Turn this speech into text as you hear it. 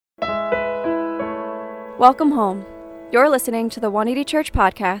Welcome home. You're listening to the 180 Church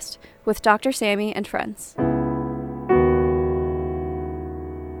podcast with Dr. Sammy and friends.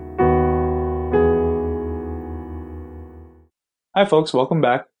 Hi folks, welcome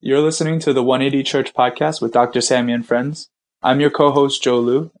back. You're listening to the 180 Church podcast with Dr. Sammy and friends. I'm your co-host Joe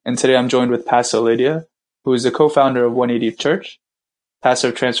Lu, and today I'm joined with Pastor Lydia, who is the co-founder of 180 Church, pastor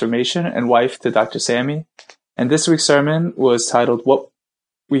of transformation, and wife to Dr. Sammy. And this week's sermon was titled, What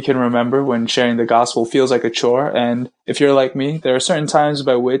We Can Remember When Sharing the Gospel Feels Like a Chore. And if you're like me, there are certain times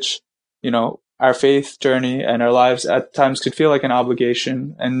by which, our faith journey and our lives at times could feel like an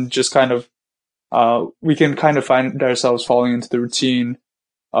obligation and just we can kind of find ourselves falling into the routine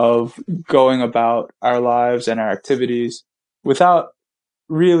of going about our lives and our activities without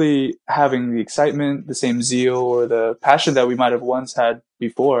really having the excitement, the same zeal, or the passion that we might have once had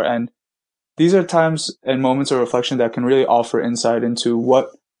before. And these are times and moments of reflection that can really offer insight into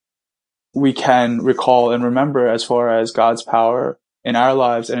what we can recall and remember as far as God's power in our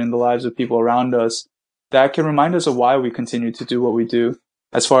lives and in the lives of people around us that can remind us of why we continue to do what we do,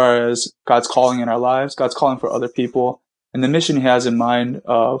 as far as God's calling in our lives, God's calling for other people, and the mission He has in mind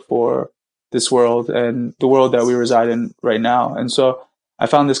for this world and the world that we reside in right now. And so I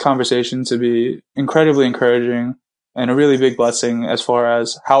found this conversation to be incredibly encouraging and a really big blessing as far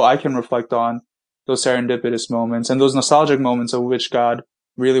as how I can reflect on those serendipitous moments and those nostalgic moments of which God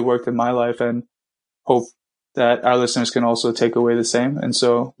really worked in my life, and hope that our listeners can also take away the same. And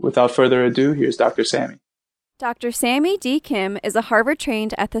so without further ado, here's Dr. Sammy. Dr. Sammy D. Kim is a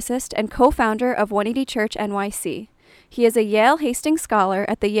Harvard-trained ethicist and co-founder of 180 Church NYC. He is a Yale Hastings Scholar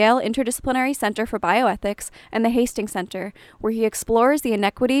at the Yale Interdisciplinary Center for Bioethics and the Hastings Center, where he explores the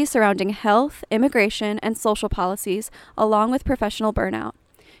inequities surrounding health, immigration, and social policies, along with professional burnout.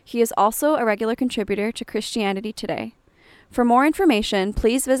 He is also a regular contributor to Christianity Today. For more information,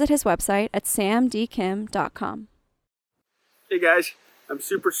 please visit his website at samdkim.com. Hey guys, I'm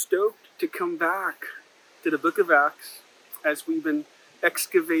super stoked to come back to the book of Acts as we've been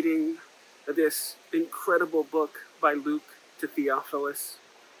excavating this incredible book by Luke to Theophilus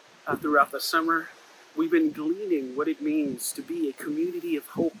throughout the summer. We've been gleaning what it means to be a community of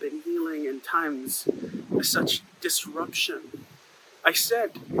hope and healing in times of such disruption. I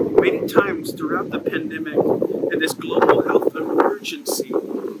said many times throughout the pandemic and this global health emergency,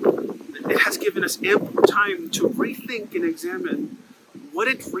 it has given us ample time to rethink and examine what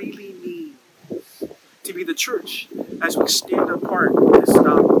it really means to be the church as we stand apart to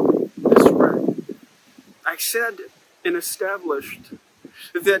stop this spread. I said and established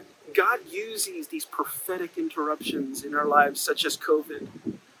that God uses these prophetic interruptions in our lives, such as COVID,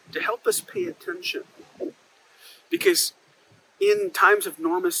 to help us pay attention. Because in times of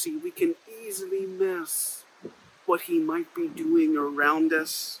normalcy, we can easily miss what He might be doing around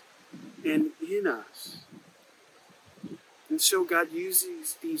us and in us. And so God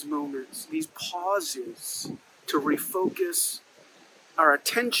uses these moments, these pauses, to refocus our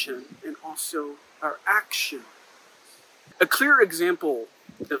attention and also our action. A clear example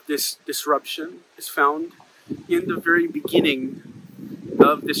of this disruption is found in the very beginning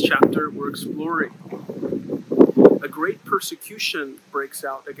of this chapter we're exploring. A great persecution breaks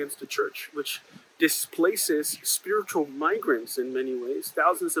out against the church, which displaces spiritual migrants in many ways.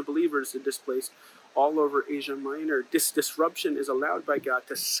 Thousands of believers are displaced all over Asia Minor. This disruption is allowed by God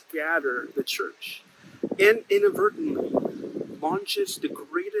to scatter the church and inadvertently launches the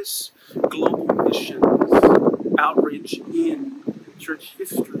greatest global missions outreach in church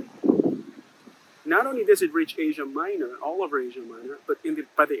history. Not only does it reach Asia Minor, all over Asia Minor, but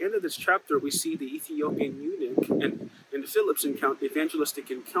by the end of this chapter, we see the Ethiopian eunuch and Philip's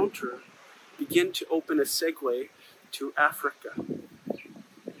evangelistic encounter begin to open a segue to Africa.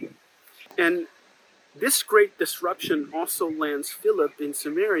 And this great disruption also lands Philip in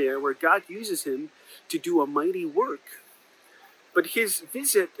Samaria, where God uses him to do a mighty work. But his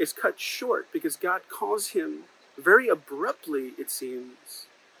visit is cut short because God calls him very abruptly, it seems,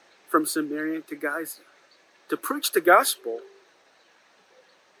 from Samaria to Gaza to preach the gospel,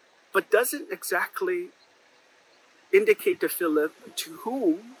 but doesn't exactly indicate to Philip to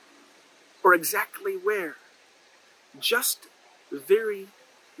whom or exactly where. Just very,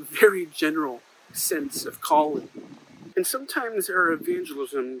 very general sense of calling. And sometimes our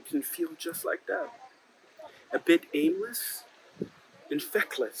evangelism can feel just like that. A bit aimless and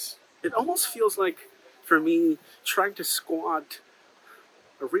feckless. It almost feels like, for me, trying to squat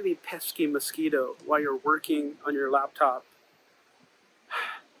a really pesky mosquito while you're working on your laptop,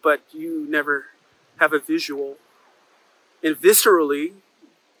 but you never have a visual. And viscerally,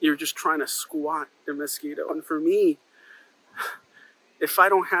 you're just trying to squat the mosquito. And for me, if I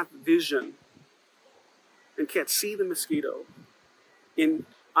don't have vision, and can't see the mosquito,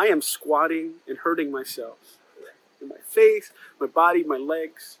 I am squatting and hurting myself in my face, my body, my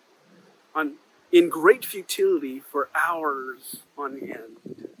legs, in great futility for hours on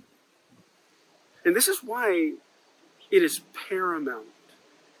end. And this is why it is paramount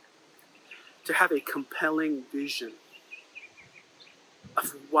to have a compelling vision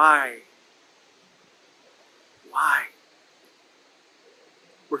of why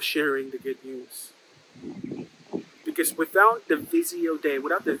we're sharing the good news. Because without the Visio Dei,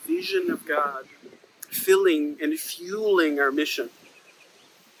 without the vision of God filling and fueling our mission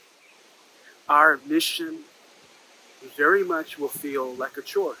very much will feel like a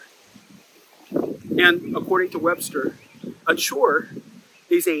chore. And according to Webster, a chore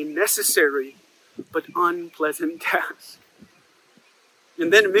is a necessary but unpleasant task.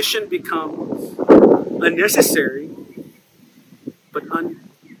 And then mission becomes a necessary but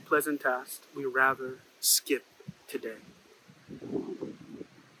unpleasant task we rather skip today.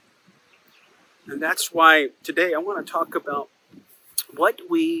 And that's why today I want to talk about what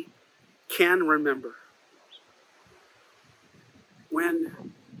we can remember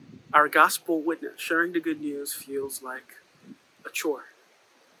when our gospel witness, sharing the good news, feels like a chore.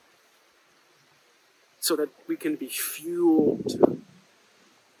 So that we can be fueled,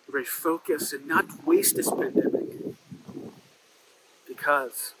 very focused, and not waste this pandemic.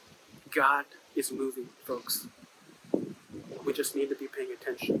 Because God is moving, folks. We just need to be paying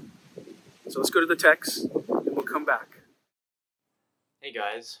attention. So let's go to the text, and we'll come back. Hey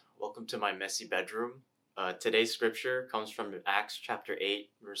guys, welcome to my messy bedroom. Today's scripture comes from Acts chapter 8,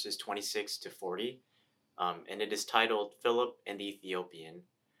 verses 26 to 40, and it is titled Philip and the Ethiopian.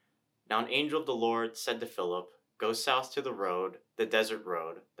 Now an angel of the Lord said to Philip, "Go south to the road, the desert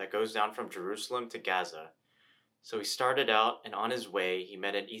road, that goes down from Jerusalem to Gaza." So he started out, and on his way he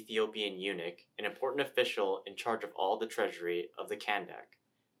met an Ethiopian eunuch, an important official in charge of all the treasury of the Kandake,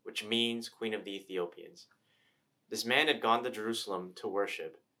 which means Queen of the Ethiopians. This man had gone to Jerusalem to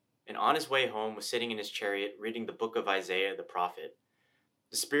worship, and on his way home was sitting in his chariot reading the book of Isaiah the prophet.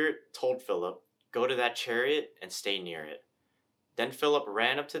 The Spirit told Philip, "Go to that chariot and stay near it." Then Philip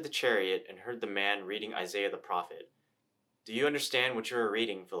ran up to the chariot and heard the man reading Isaiah the prophet. "Do you understand what you are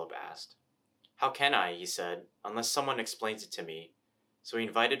reading?" Philip asked. "How can I," he said, "unless someone explains it to me?" So he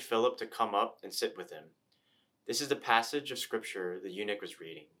invited Philip to come up and sit with him. This is the passage of scripture the eunuch was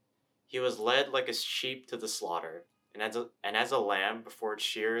reading. "He was led like a sheep to the slaughter, and as a lamb before its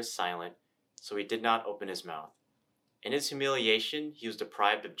shearer is silent, so he did not open his mouth. In his humiliation he was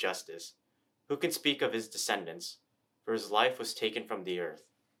deprived of justice. Who can speak of his descendants? For his life was taken from the earth."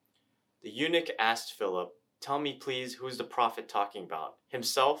 The eunuch asked Philip, "Tell me please, who is the prophet talking about,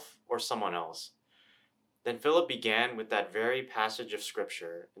 himself or someone else?" Then Philip began with that very passage of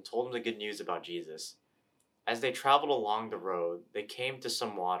scripture and told him the good news about Jesus. As they traveled along the road, they came to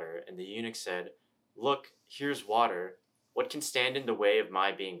some water, and the eunuch said, "Look, here's water. What can stand in the way of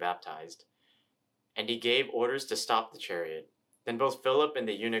my being baptized?" And he gave orders to stop the chariot. Then both Philip and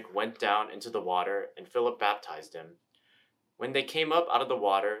the eunuch went down into the water, and Philip baptized him. When they came up out of the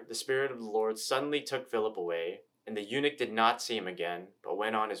water, the Spirit of the Lord suddenly took Philip away, and the eunuch did not see him again, but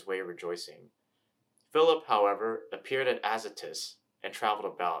went on his way rejoicing. Philip, however, appeared at Azotus and traveled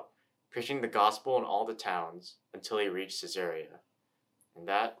about, preaching the gospel in all the towns until he reached Caesarea. And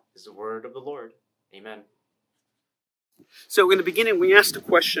that is the word of the Lord. Amen. So in the beginning, we asked the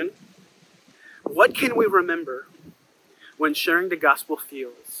question, what can we remember when sharing the gospel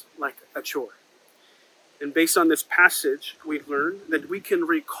feels like a chore? And based on this passage, we've learned that we can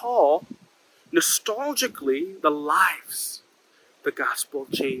recall nostalgically the lives the gospel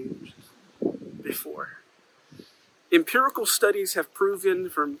changed before. Empirical studies have proven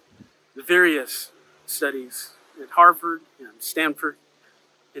from various studies at Harvard and Stanford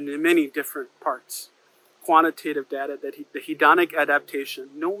and in many different parts, quantitative data, that the hedonic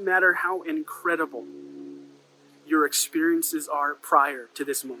adaptation, no matter how incredible your experiences are prior to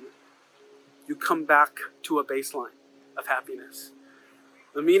this moment, you come back to a baseline of happiness.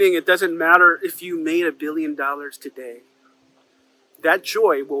 Meaning it doesn't matter if you made $1 billion today, that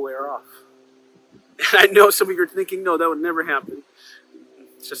joy will wear off. And I know some of you are thinking, no, that would never happen.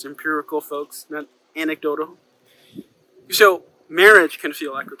 It's just empirical, folks, not anecdotal. So marriage can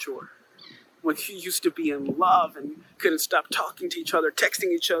feel like a chore. When you used to be in love and couldn't stop talking to each other,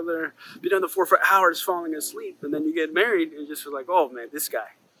 texting each other, been on the floor for hours falling asleep, and then you get married and you just feel like, oh man, this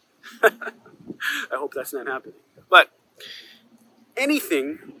guy. I hope that's not happening. But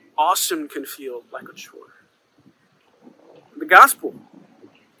anything awesome can feel like a chore. The gospel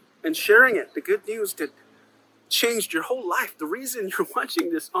and sharing it, the good news that changed your whole life. The reason you're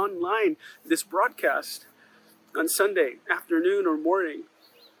watching this online, this broadcast, on Sunday afternoon or morning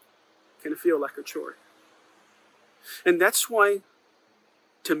can feel like a chore. And that's why,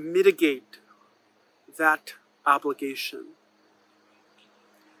 to mitigate that obligation,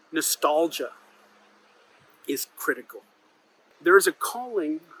 nostalgia is critical. There is a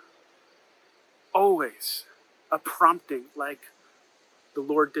calling, always, a prompting like the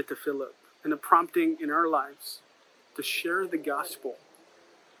Lord did to Philip, and a prompting in our lives to share the gospel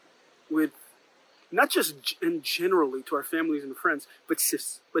with, not just generally to our families and friends, but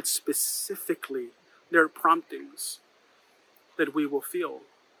specifically there are promptings that we will feel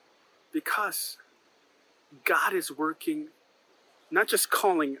because God is working, not just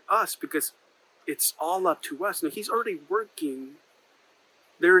calling us because it's all up to us. No, he's already working.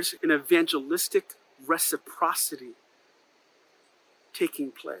 There's an evangelistic reciprocity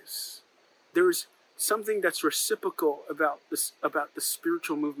taking place. There's something that's reciprocal about this, about the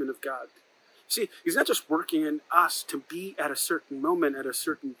spiritual movement of God. See, he's not just working in us to be at a certain moment, at a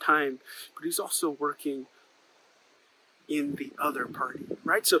certain time, but he's also working in the other party,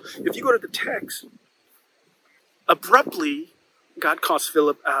 right? So if you go to the text, abruptly, God calls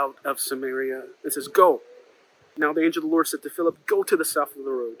Philip out of Samaria and says, go. Now the angel of the Lord said to Philip, go to the south of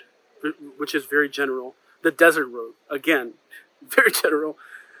the road, which is very general. The desert road, again, very general,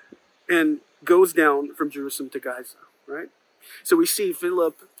 and goes down from Jerusalem to Gaza, right? So we see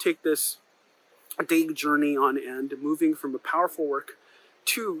Philip take this day journey on end, moving from a powerful work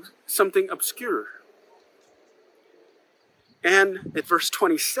to something obscure. And at verse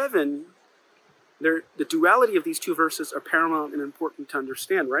 27, the duality of these two verses are paramount and important to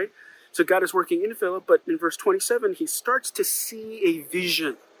understand, right? So God is working in Philip, but in verse 27, he starts to see a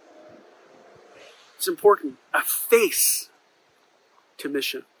vision. It's important, a face to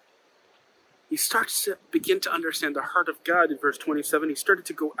mission. He starts to begin to understand the heart of God in verse 27. He started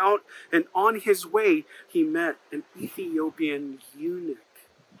to go out, and on his way, he met an Ethiopian eunuch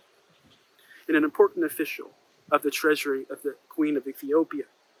and an important official of the treasury of the Queen of Ethiopia.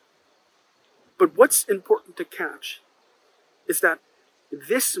 But what's important to catch is that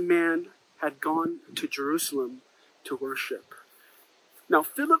this man had gone to Jerusalem to worship. Now,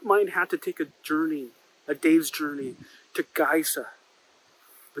 Philip might have to take a journey, a day's journey, to Gaza.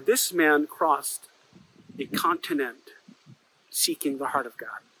 But this man crossed a continent seeking the heart of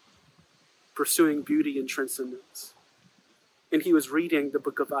God, pursuing beauty and transcendence. And he was reading the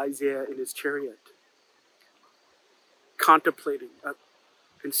book of Isaiah in his chariot, contemplating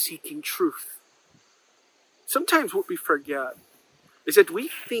and seeking truth. Sometimes what we forget is that we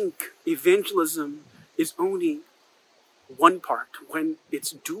think evangelism is only one part. When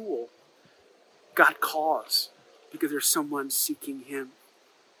it's dual, God calls because there's someone seeking him.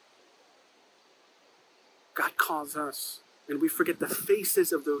 God calls us, and we forget the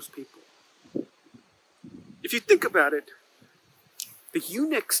faces of those people. If you think about it, the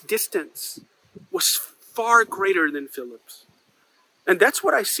eunuch's distance was far greater than Philip's. And that's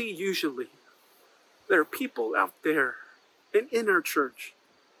what I see usually. There are people out there and in our church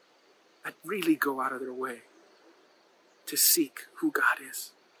that really go out of their way to seek who God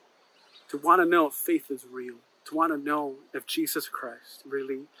is, to want to know if faith is real, to want to know if Jesus Christ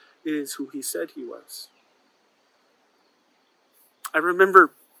really is who he said he was. I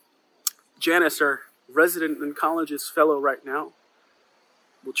remember Janice, our resident in college's fellow right now,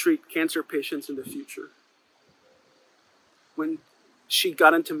 will treat cancer patients in the future. When she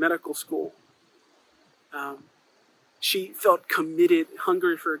got into medical school, she felt committed,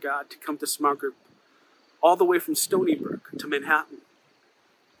 hungry for God to come to small group, all the way from Stony Brook to Manhattan.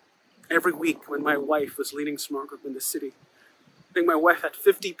 Every week when my wife was leading small group in the city, I think my wife had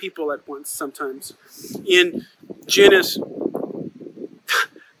 50 people at once sometimes. In Janice,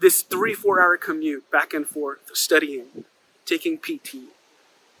 this 3-4 hour commute back and forth, studying, taking PT,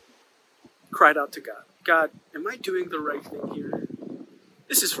 cried out to God, God, am I doing the right thing here?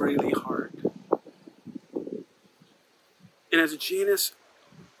 This is really hard. And as Janice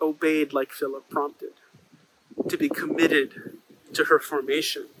obeyed like Philip prompted, to be committed to her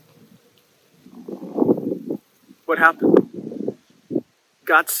formation, what happened?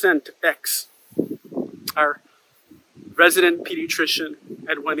 God sent X, our resident pediatrician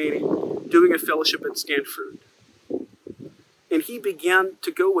at 180, doing a fellowship at Stanford. And he began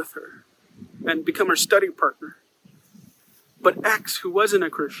to go with her and become her study partner. But X, who wasn't a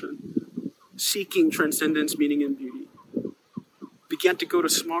Christian, seeking transcendence, meaning, and beauty, began to go to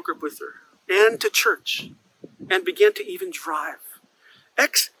small group with her and to church and began to even drive.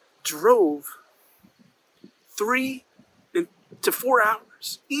 X drove 3 to 4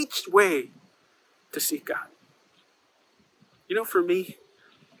 hours each way to seek God. You know, for me,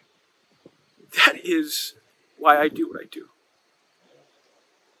 that is why I do what I do.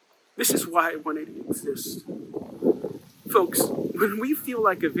 This is why 180 exists. Folks, when we feel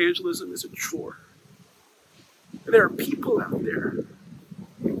like evangelism is a chore, there are people out there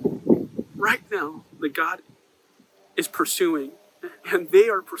right now that God is pursuing, and they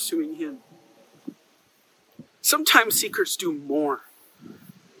are pursuing Him. Sometimes seekers do more.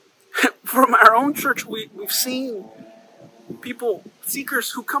 From our own church, we've seen people,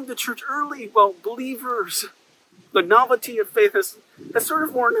 seekers who come to church early, believers. The novelty of faith has sort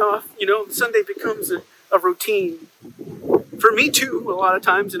of worn off. Sunday becomes a routine. For me too, a lot of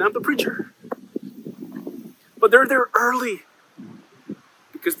times, and I'm the preacher. But they're there early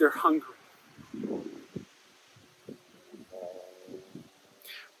because they're hungry.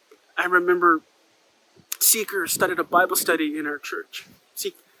 I remember seekers started a Bible study in our church,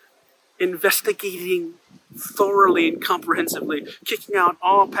 investigating thoroughly and comprehensively, kicking out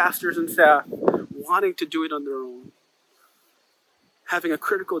all pastors and staff, wanting to do it on their own, having a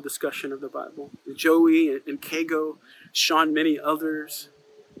critical discussion of the Bible. Joey and Kago, Sean, many others,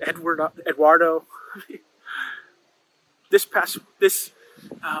 Eduardo. This past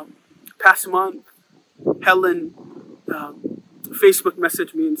month, Helen Facebook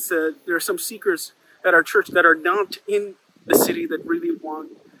messaged me and said there are some seekers at our church that are not in the city that really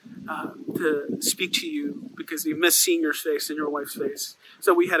want to speak to you because they miss seeing your face and your wife's face.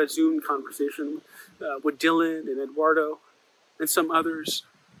 So we had a Zoom conversation with Dylan and Eduardo and some others.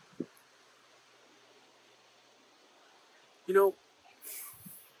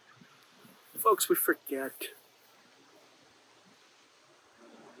 Folks, we forget.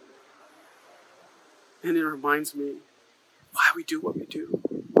 And it reminds me why we do what we do.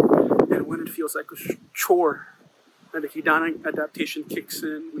 And when it feels like a chore and the hedonic adaptation kicks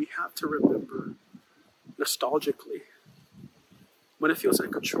in, we have to remember nostalgically. When it feels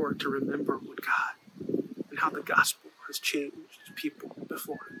like a chore, to remember what God and how the gospel has changed people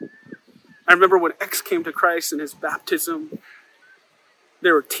before. I remember when X came to Christ in his baptism,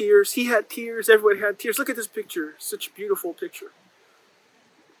 there were tears. He had tears. Everybody had tears. Look at this picture. Such a beautiful picture.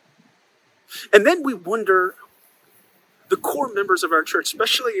 And then we wonder, the core members of our church,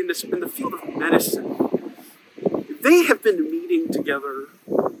 especially in the field of medicine, they have been meeting together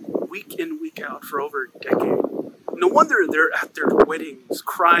week in, week out for over a decade. No wonder they're at their weddings,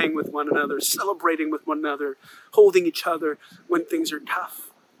 crying with one another, celebrating with one another, holding each other when things are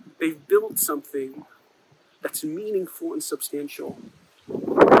tough. They've built something that's meaningful and substantial.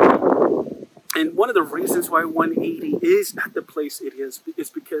 And one of the reasons why 180 is at the place it is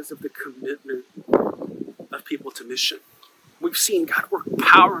because of the commitment of people to mission. We've seen God work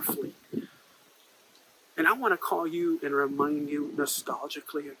powerfully. And I want to call you and remind you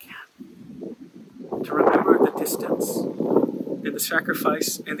nostalgically again to remember the distance and the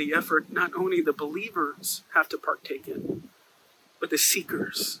sacrifice and the effort not only the believers have to partake in, but the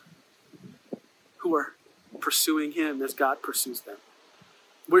seekers who are pursuing Him as God pursues them.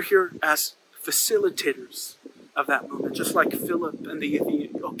 We're here as facilitators of that moment, just like Philip and the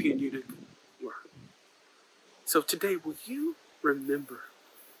Ethiopian eunuch were. So today, will you remember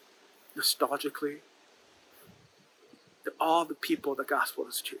nostalgically that all the people the gospel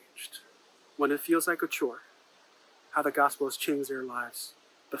has changed? When it feels like a chore, how the gospel has changed their lives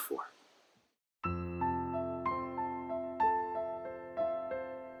before.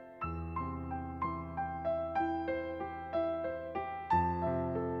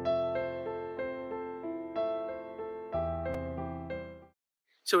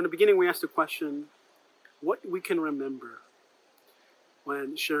 So in the beginning, we asked the question, what we can remember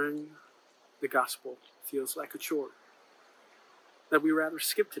when sharing the gospel feels like a chore that we rather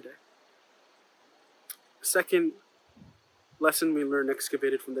skip today. The second lesson we learn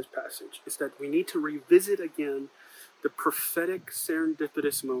excavated from this passage is that we need to revisit again the prophetic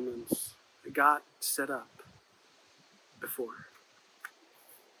serendipitous moments that God set up before.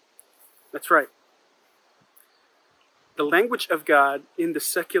 That's right. The language of God in the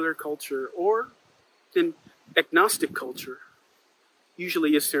secular culture or in agnostic culture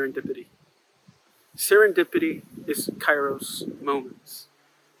usually is serendipity. Serendipity is kairos moments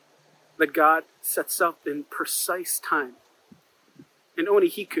that God sets up in precise time. And only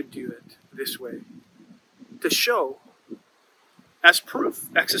He could do it this way to show as proof,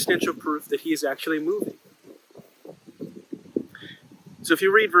 existential proof that He is actually moving. So if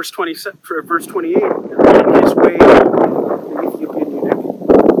you read verse 28, in his way, the Ethiopian eunuch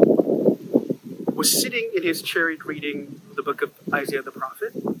was sitting in his chariot reading the book of Isaiah the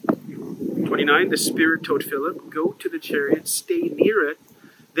prophet. 29, the Spirit told Philip, go to the chariot, stay near it.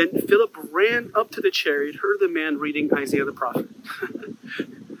 Then Philip ran up to the chariot, heard the man reading Isaiah the prophet.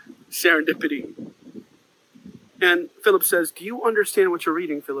 Serendipity. And Philip says, "Do you understand what you're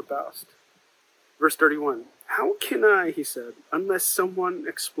reading?" Philip asked. Verse 31, "How can I," he said, "unless someone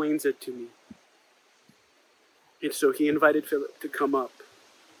explains it to me?" And so he invited Philip to come up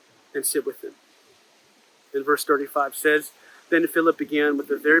and sit with him. And verse 35 says, "Then Philip began with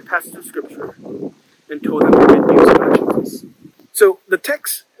the very passage of Scripture and told them the good news about Jesus." So the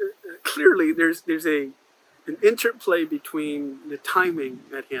text, clearly there's an interplay between the timing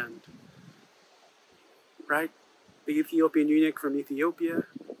at hand, right? The Ethiopian eunuch from Ethiopia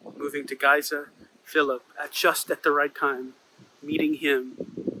moving to Giza, Philip just at the right time, meeting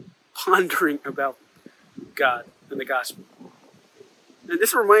him, pondering about God and the gospel. And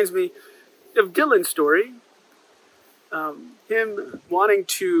this reminds me of Dylan's story, him wanting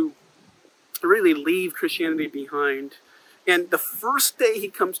to really leave Christianity behind. And the first day he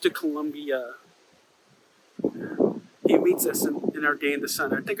comes to Colombia, he meets us in our day in the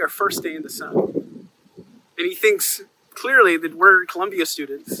sun. I think our first day in the sun. And he thinks clearly that we're Columbia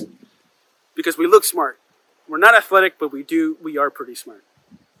students because we look smart. We're not athletic, but we are pretty smart.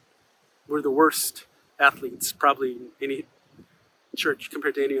 We're the worst athletes probably in any church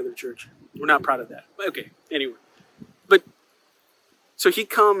compared to any other church. We're not proud of that. Okay, anyway. But so he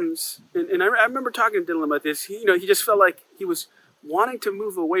comes, and I remember talking to Dylan about this. He just felt like he was wanting to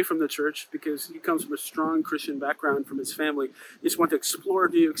move away from the church because he comes from a strong Christian background from his family. He just wanted to explore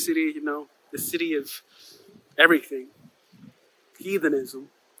New York City, the city of everything, heathenism.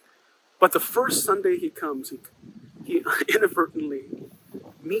 But the first Sunday he comes, he inadvertently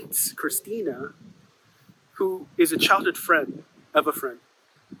meets Christina, who is a childhood friend of a friend,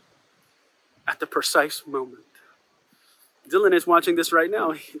 at the precise moment. Dylan is watching this right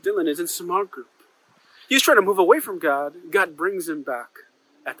now. Dylan is in small group. He's trying to move away from God. God brings him back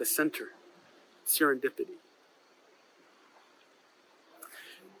at the center. Serendipity.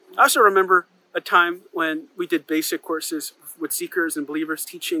 I also remember a time when we did basic courses with seekers and believers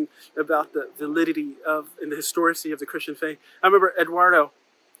teaching about the validity of and the historicity of the Christian faith. I remember Eduardo,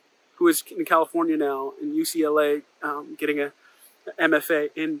 who is in California now, in UCLA, getting a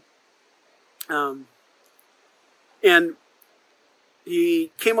MFA. And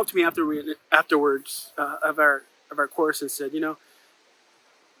he came up to me afterwards of our course and said,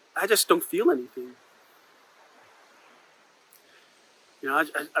 I just don't feel anything.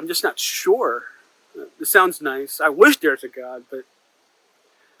 I'm just not sure. This sounds nice. I wish there's a God, but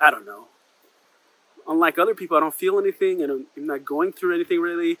I don't know. Unlike other people, I don't feel anything, and I'm not going through anything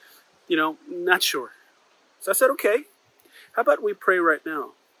really. Not sure. So I said, okay, how about we pray right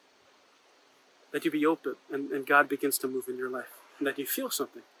now that you be open and God begins to move in your life and that you feel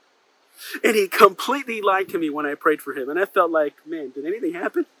something. And he completely lied to me when I prayed for him. And I felt like, man, did anything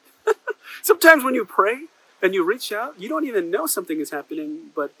happen? Sometimes when you pray and you reach out, you don't even know something is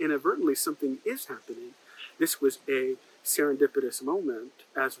happening, but inadvertently something is happening. This was a serendipitous moment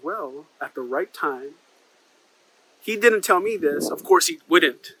as well at the right time. He didn't tell me this. Of course he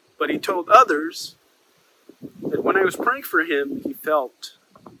wouldn't. But he told others that when I was praying for him, he felt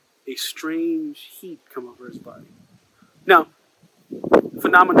a strange heat come over his body. Now,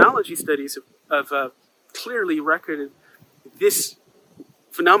 phenomenology studies have clearly recorded this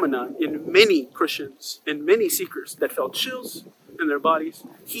phenomenon in many Christians and many seekers that felt chills in their bodies,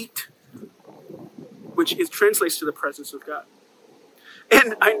 heat, which translates to the presence of God.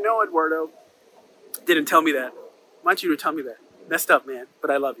 And I know Eduardo didn't tell me that. I want you to tell me that. Messed up, man,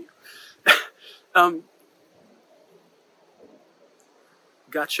 but I love you.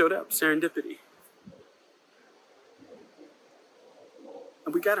 God showed up, serendipity.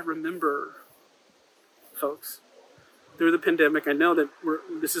 And we got to remember, folks, through the pandemic, I know that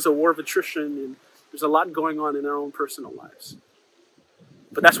this is a war of attrition and there's a lot going on in our own personal lives.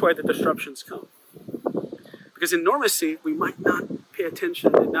 But that's why the disruptions come. Because in normalcy, we might not pay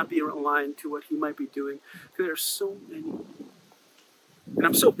attention and not be aligned to what he might be doing. Because there are so many. And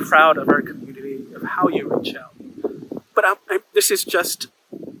I'm so proud of our community, of how you reach out. But this is just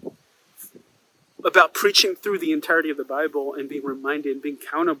about preaching through the entirety of the Bible and being reminded and being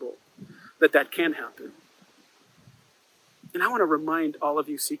accountable that can happen. And I want to remind all of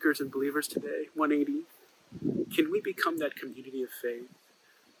you seekers and believers today, 180, can we become that community of faith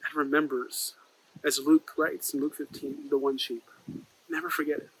that remembers, as Luke writes in Luke 15, the one sheep. Never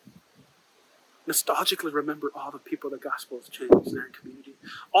forget it. Nostalgically remember all the people the gospel has changed in our community.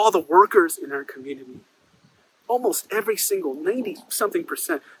 All the workers in our community. Almost every single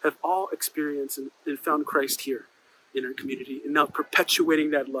 90-something% have all experienced and found Christ here in our community and now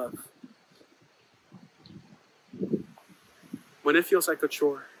perpetuating that love. When it feels like a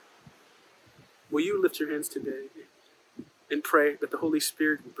chore, will you lift your hands today and pray that the Holy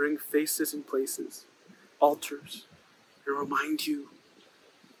Spirit will bring faces and places altars and remind you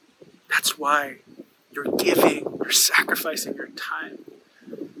that's why you're giving, you're sacrificing your time.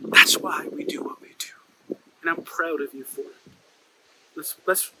 That's why we do what we do. And I'm proud of you for it.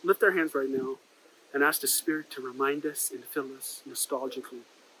 Let's lift our hands right now and ask the Spirit to remind us and fill us nostalgically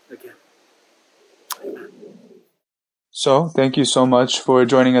again. Amen. So, thank you so much for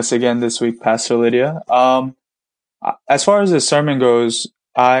joining us again this week, Pastor Lydia. As far as this sermon goes,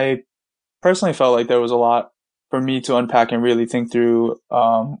 I personally felt like there was a lot for me to unpack and really think through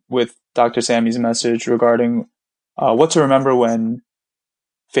with Dr. Sammy's message regarding what to remember when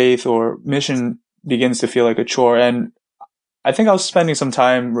faith or mission begins to feel like a chore. And I think I was spending some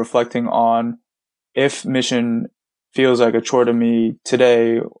time reflecting on if mission feels like a chore to me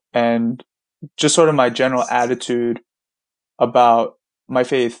today, and just sort of my general attitude about my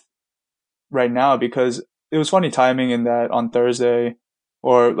faith right now, because it was funny timing in that on Thursday,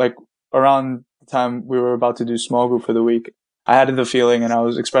 or like around the time we were about to do small group for the week, I had the feeling, and I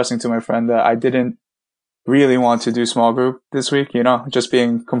was expressing to my friend that I didn't really want to do small group this week, just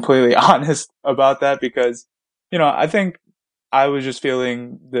being completely honest about that, because, I think I was just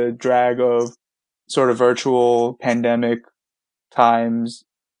feeling the drag of sort of virtual pandemic times,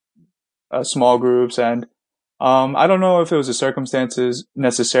 small groups. And I don't know if it was the circumstances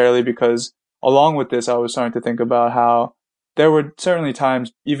necessarily, because along with this, I was starting to think about how there were certainly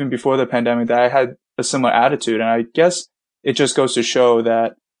times even before the pandemic that I had a similar attitude. And I guess it just goes to show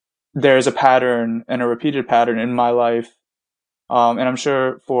that there's a pattern and a repeated pattern in my life. And I'm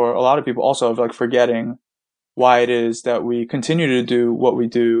sure for a lot of people also, of like forgetting why it is that we continue to do what we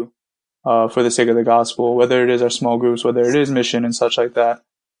do for the sake of the gospel, whether it is our small groups, whether it is mission and such like that.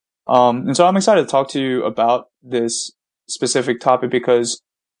 And so I'm excited to talk to you about this specific topic because,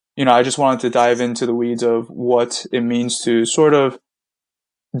 I just wanted to dive into the weeds of what it means to sort of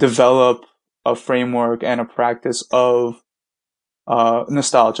develop a framework and a practice of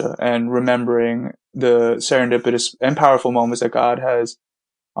nostalgia and remembering the serendipitous and powerful moments that God has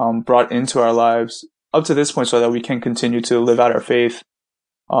brought into our lives up to this point, so that we can continue to live out our faith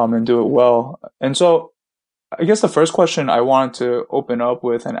and do it well. And so I guess the first question I wanted to open up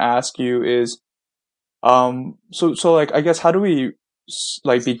with and ask you is, so like, I guess, how do we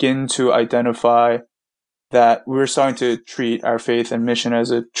like begin to identify that we're starting to treat our faith and mission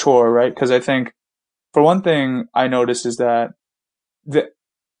as a chore, right? Because I think, for one thing, I notice is that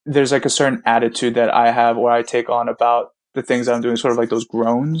there's like a certain attitude that I have or I take on about the things that I'm doing, sort of like those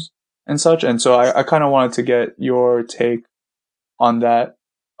groans and such. And so I kind of wanted to get your take on that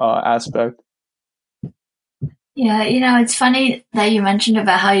aspect. Yeah, it's funny that you mentioned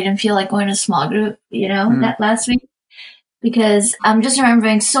about how you didn't feel like going to a small group, that last week, because I'm just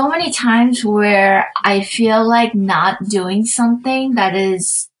remembering so many times where I feel like not doing something that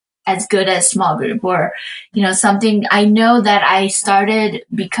is as good as small group, or, something I know that I started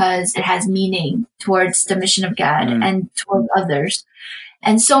because it has meaning towards the mission of God and towards others.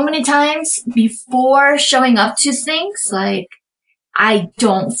 And so many times before showing up to things, like, I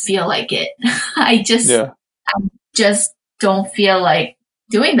don't feel like it. I just don't feel like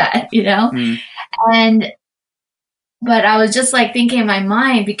doing that, But I was just like thinking in my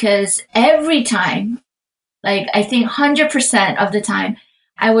mind, because every time, like, I think 100% of the time,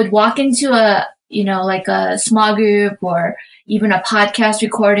 I would walk into a, like a small group or even a podcast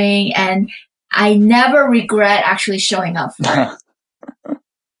recording, and I never regret actually showing up for it.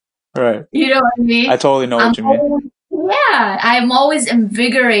 Right. You know what I mean? I totally know what you mean. Yeah, I'm always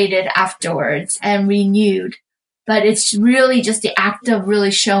invigorated afterwards and renewed. But it's really just the act of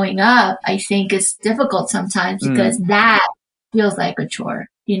really showing up, I think, is difficult sometimes, because that feels like a chore,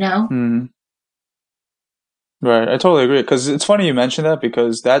 Right. I totally agree. Because it's funny you mentioned that,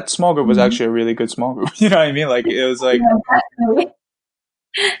 because that small group was actually a really good small group. You know what I mean? Like, it was like,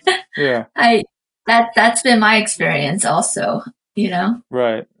 yeah. That's been my experience also,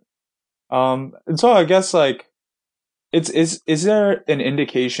 Right. And so I guess, like, is there an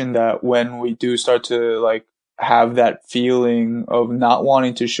indication that when we do start to like have that feeling of not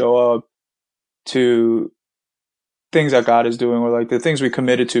wanting to show up to things that God is doing, or like the things we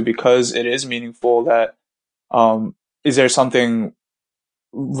committed to because it is meaningful, that is there something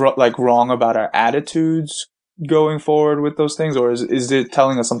like wrong about our attitudes going forward with those things, or is it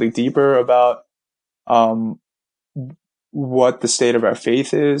telling us something deeper about what the state of our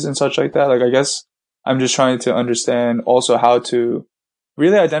faith is and such like that? Like, I guess I'm just trying to understand also how to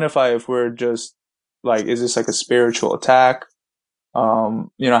really identify if we're just like, is this like a spiritual attack? How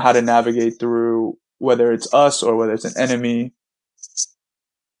to navigate through whether it's us or whether it's an enemy.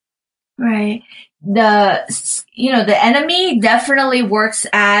 Right. The enemy definitely works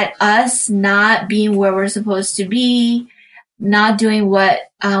at us not being where we're supposed to be, not doing what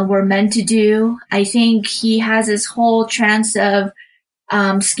we're meant to do. I think he has this whole trance of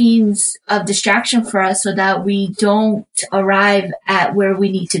schemes of distraction for us so that we don't arrive at where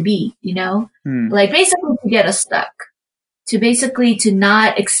we need to be, like basically to get us stuck, to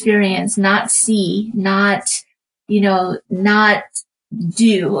not experience, not see, not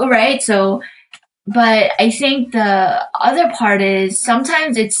do, right? So, but I think the other part is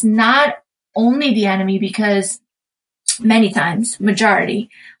sometimes it's not only the enemy, because many times, majority,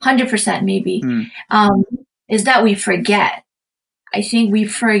 100% maybe, is that we forget. I think we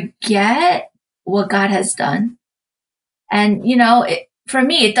forget what God has done. And, for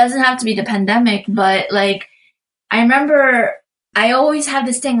me, it doesn't have to be the pandemic, but like, I remember I always have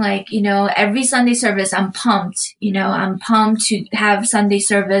this thing like, every Sunday service, I'm pumped, I'm pumped to have Sunday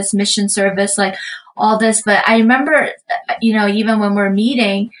service, mission service, like all this. But I remember, even when we're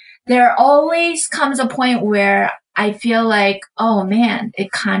meeting, there always comes a point where I feel like, oh man,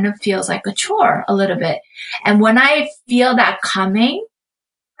 it kind of feels like a chore a little bit. And when I feel that coming,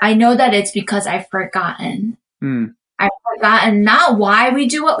 I know that it's because I've forgotten. I've forgotten not why we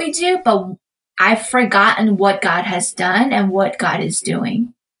do what we do, but I've forgotten what God has done and what God is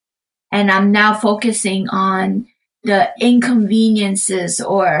doing. And I'm now focusing on the inconveniences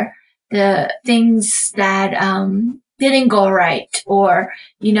or the things that didn't go right. Or,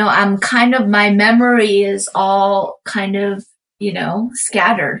 I'm kind of, my memory is all kind of,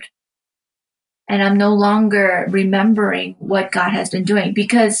 scattered. And I'm no longer remembering what God has been doing,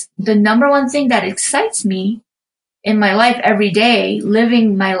 because the number one thing that excites me in my life every day,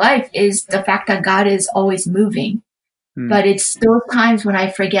 living my life, is the fact that God is always moving. But it's those times when I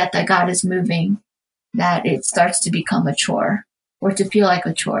forget that God is moving that it starts to become a chore, or to feel like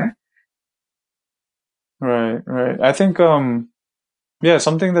a chore. Right. I think,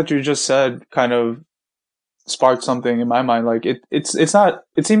 something that you just said kind of sparked something in my mind. Like it's not,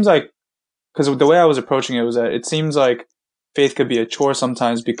 it seems like, because the way I was approaching it was that it seems like faith could be a chore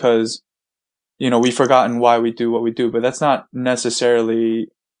sometimes because, we've forgotten why we do what we do, but that's not necessarily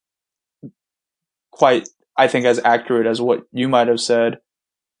quite, I think, as accurate as what you might have said,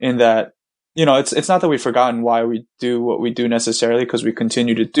 in that, it's not that we've forgotten why we do what we do necessarily, because we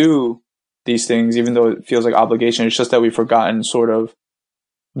continue to do these things, even though it feels like obligation. It's just that we've forgotten sort of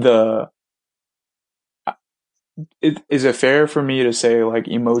is it fair for me to say like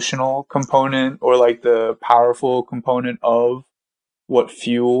emotional component, or like the powerful component of what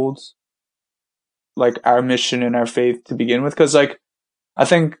fueled like our mission and our faith to begin with? Because like I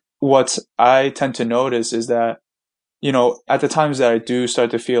think what I tend to notice is that, at the times that I do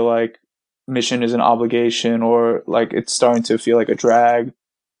start to feel like mission is an obligation, or like it's starting to feel like a drag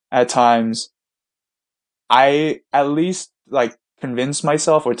at times, I at least like convince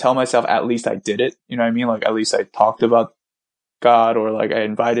myself or tell myself at least I did it. You know what I mean? Like at least I talked about God, or like I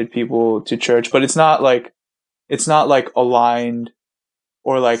invited people to church, but it's not like aligned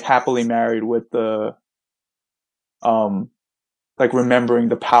or like happily married with the like remembering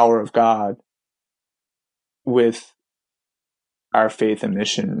the power of God with our faith and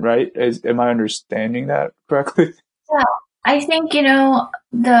mission, right? Am I understanding that correctly? Yeah, I think, the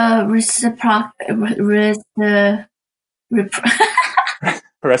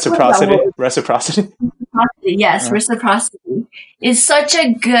Reciprocity. Yes, reciprocity is such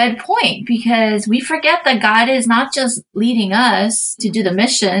a good point, because we forget that God is not just leading us to do the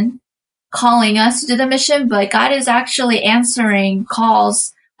mission, calling us to do the mission, but God is actually answering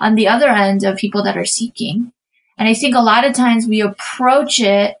calls on the other end of people that are seeking. And I think a lot of times we approach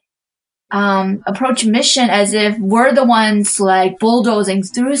mission as if we're the ones like bulldozing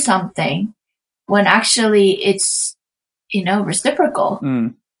through something, when actually it's, reciprocal.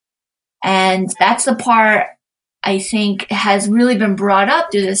 And that's the part I think has really been brought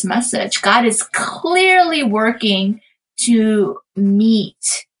up through this message. God is clearly working to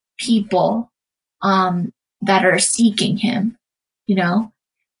meet people that are seeking him,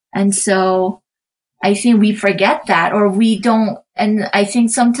 and so I think we forget that, or we don't, and I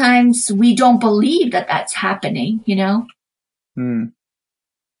think sometimes we don't believe that that's happening,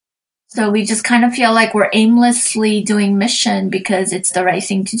 So we just kind of feel like we're aimlessly doing mission because it's the right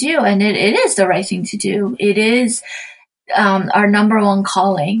thing to do. And it is the right thing to do. It is our number one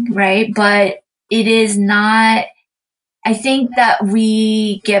calling, right? But it is not, I think that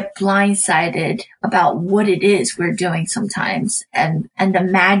we get blindsided about what it is we're doing sometimes, and the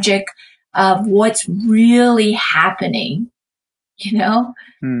magic of what's really happening,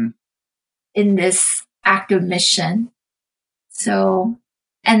 in this act of mission. So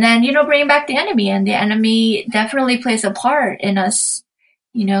And then, bring back the enemy, and the enemy definitely plays a part in us,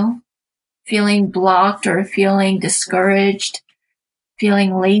 feeling blocked or feeling discouraged,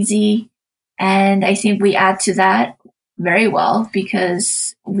 feeling lazy. And I think we add to that very well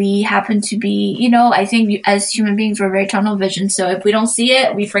because we happen to be, I think as human beings, we're very tunnel vision. So if we don't see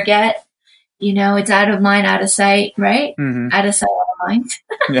it, we forget, it's out of mind, out of sight, right? Mm-hmm. Out of sight, out of mind.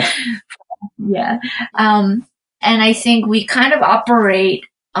 Yeah. Yeah. And I think we kind of operate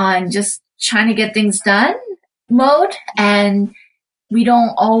on just trying to get things done mode, and we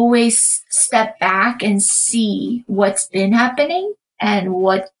don't always step back and see what's been happening and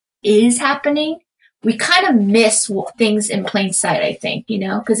what is happening. We kind of miss things in plain sight, I think,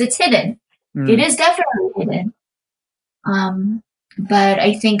 because it's hidden. It is definitely hidden. But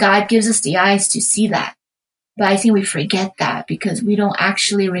I think God gives us the eyes to see that. But I think we forget that because we don't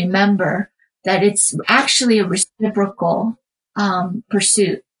actually remember that it's actually a reciprocal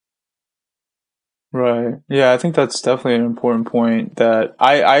pursuit. Right. Yeah, I think that's definitely an important point that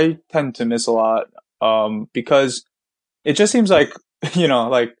I tend to miss a lot, because it just seems like,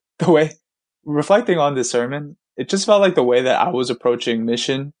 like the way, reflecting on this sermon, it just felt like the way that I was approaching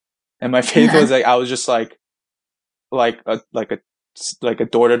mission and my faith was like, I was just like a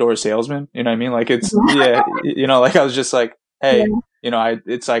door-to-door salesman, you know what I mean? Like it's, yeah, like I was just like, hey,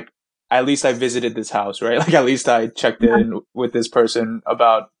 it's like, at least I visited this house, right? Like at least I checked in with this person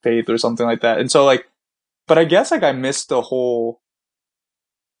about faith or something like that. And so like, but I guess like I missed the whole,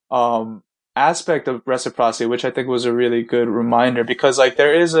 aspect of reciprocity, which I think was a really good reminder because like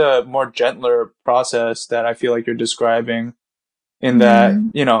there is a more gentler process that I feel like you're describing in that,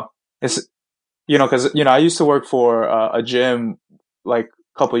 it's, cause, I used to work for a gym like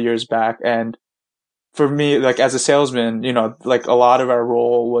a couple of years back. And for me, like as a salesman, like a lot of our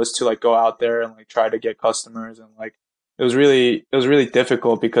role was to like go out there and like try to get customers. And like, it was really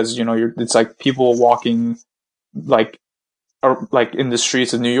difficult because, it's like people walking like, or like in the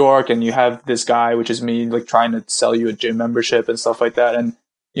streets of New York, and you have this guy, which is me, like trying to sell you a gym membership and stuff like that. And,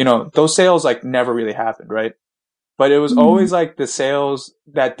 those sales like never really happened, right? But it was always like the sales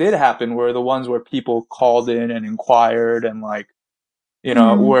that did happen were the ones where people called in and inquired and like,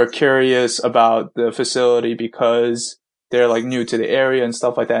 were curious about the facility because they're like new to the area and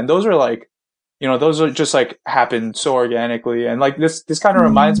stuff like that. And those are like, those are just like happened so organically. And like this kind of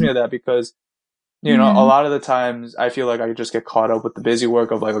reminds me of that because, a lot of the times I feel like I just get caught up with the busy work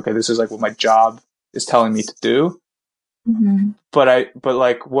of like, okay, this is like what my job is telling me to do. But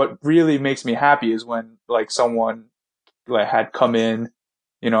like what really makes me happy is when like someone like had come in,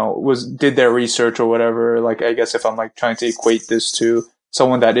 did their research or whatever. Like, I guess if I'm like trying to equate this to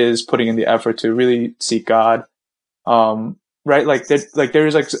someone that is putting in the effort to really seek God, right? Like there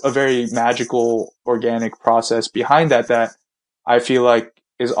is like a very magical organic process behind that I feel like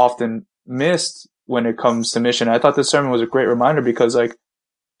is often missed when it comes to mission. I thought this sermon was a great reminder because like,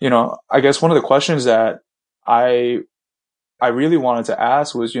 I guess one of the questions that I really wanted to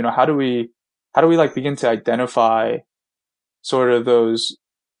ask was, how do we like begin to identify sort of those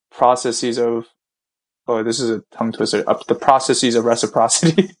processes of, oh, this is a tongue twister, the processes of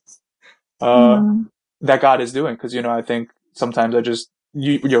reciprocity, that God is doing. Cause, I think sometimes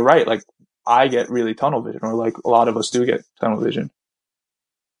you're right. Like I get really tunnel vision, or like a lot of us do get tunnel vision.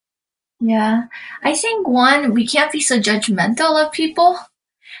 Yeah. I think we can't be so judgmental of people.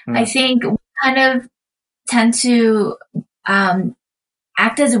 I think we kind of tend to,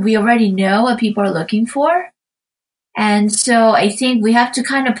 act as if we already know what people are looking for. And so I think we have to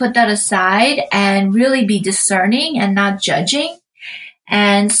kind of put that aside and really be discerning and not judging,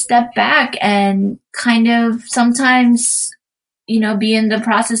 and step back and kind of sometimes, be in the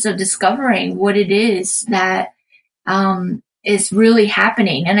process of discovering what it is that is really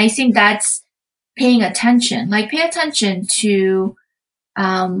happening. And I think that's paying attention. Like pay attention to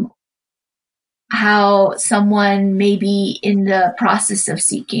how someone may be in the process of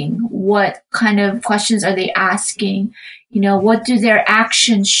seeking. What kind of questions are they asking? What do their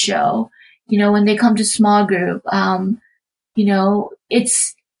actions show? When they come to small group,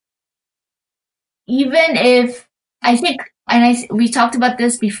 it's even if I think, and we talked about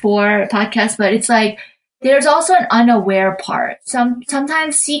this before podcast, but it's like, there's also an unaware part.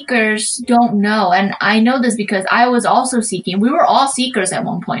 Sometimes seekers don't know. And I know this because I was also seeking. We were all seekers at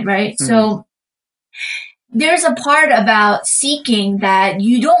one point, right? So there's a part about seeking that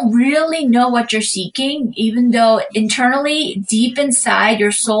you don't really know what you're seeking, even though internally, deep inside,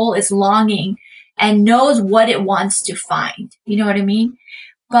 your soul is longing and knows what it wants to find. You know what I mean?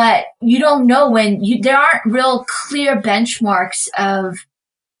 But you don't know there aren't real clear benchmarks of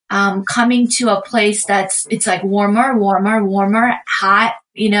coming to a place it's like warmer, hot,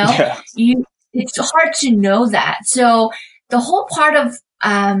 Yeah. It's hard to know that. So the whole part of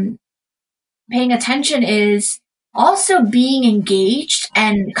paying attention is also being engaged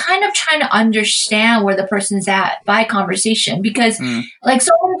and kind of trying to understand where the person's at by conversation. Because like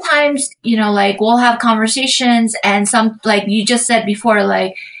so many times, like we'll have conversations and like you just said before,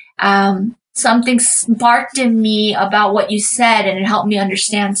 like something sparked in me about what you said and it helped me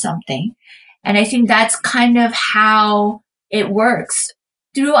understand something. And I think that's kind of how it works.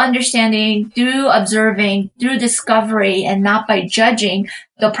 Through understanding, through observing, through discovery, and not by judging,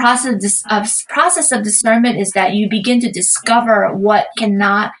 the process of discernment is that you begin to discover what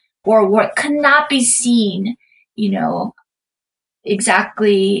cannot or what cannot be seen,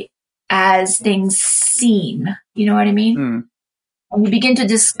 exactly as things seem. You know what I mean? And you begin to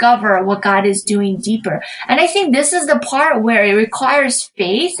discover what God is doing deeper. And I think this is the part where it requires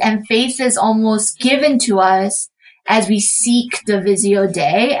faith, and faith is almost given to us as we seek the Visio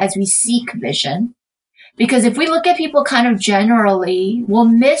Dei, as we seek vision. Because if we look at people kind of generally, we'll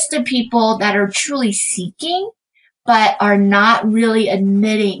miss the people that are truly seeking, but are not really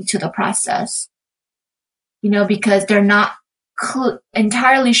admitting to the process. Because they're not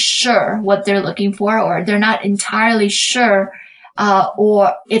entirely sure what they're looking for, or they're not entirely sure,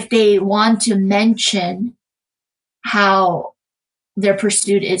 or if they want to mention how their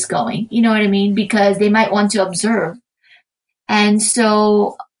pursuit is going. You know what I mean? Because they might want to observe. And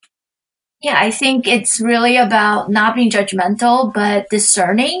so, yeah, I think it's really about not being judgmental, but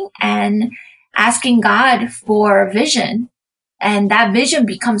discerning and asking God for vision. And that vision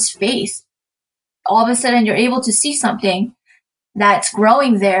becomes faith. All of a sudden, you're able to see something that's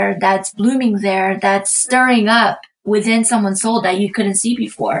growing there, that's blooming there, that's stirring up within someone's soul that you couldn't see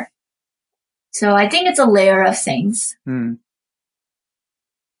before. So I think it's a layer of things.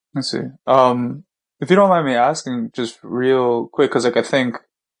 I see. If you don't mind me asking, just real quick, because like I think,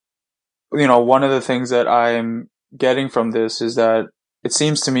 one of the things that I'm getting from this is that it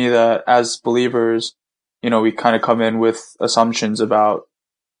seems to me that as believers, we kind of come in with assumptions about,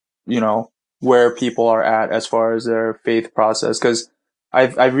 where people are at as far as their faith process. Because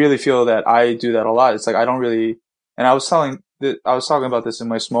I really feel that I do that a lot. It's like I don't really, and I was talking about this in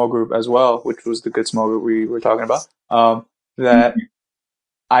my small group as well, which was the good small group we were talking about. That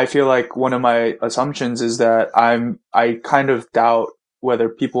I feel like one of my assumptions is that I kind of doubt whether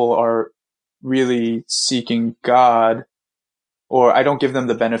people are really seeking God, or I don't give them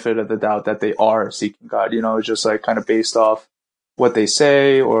the benefit of the doubt that they are seeking God. It's just like kind of based off what they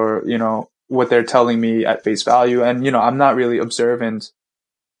say, or, what they're telling me at face value. And, I'm not really observant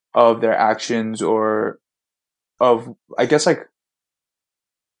of their actions, or of, I guess, like,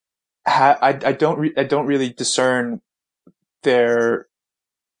 I don't really discern their,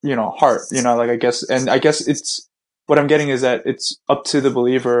 heart, like, I guess it's, what I'm getting is that it's up to the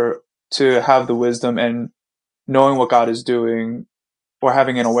believer to have the wisdom and knowing what God is doing, or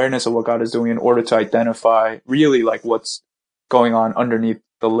having an awareness of what God is doing, in order to identify really like what's going on underneath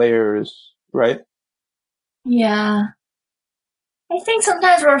the layers, right? Yeah. I think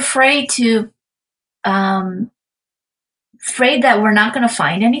sometimes we're afraid that we're not going to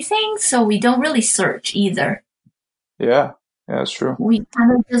find anything, so we don't really search either. Yeah, that's true. We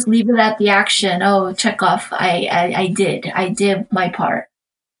kind of just leave it at the action. Oh, check off. I did my part,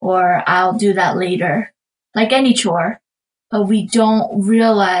 or I'll do that later, like any chore. But we don't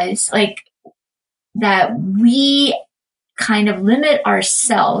realize like that we kind of limit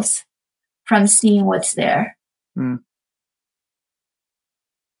ourselves from seeing what's there.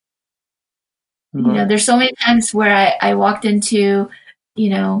 There's so many times where I walked into,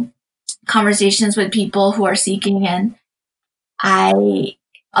 conversations with people who are seeking, and a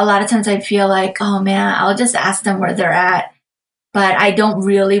lot of times I feel like, oh man, I'll just ask them where they're at. But I don't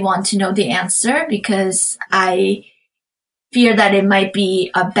really want to know the answer because I fear that it might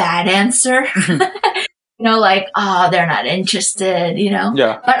be a bad answer. Like, oh, they're not interested,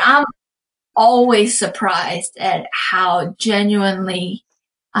 Yeah. But I'm always surprised at how genuinely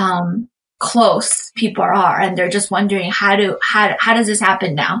close people are, and they're just wondering how does this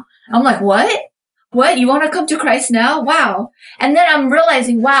happen now? I'm like, what you want to come to Christ now? Wow. And then I'm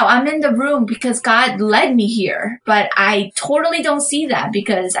realizing, wow, I'm in the room because God led me here, but I totally don't see that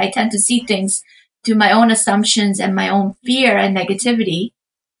because I tend to see things through my own assumptions and my own fear and negativity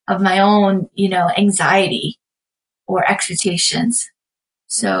of my own anxiety or expectations.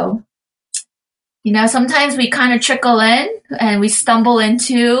 So sometimes we kind of trickle in and we stumble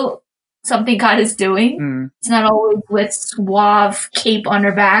into something God is doing. It's not always with suave cape on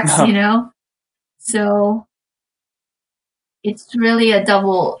our backs, So it's really a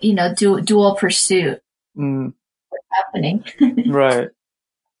double, dual pursuit. What's happening. Right.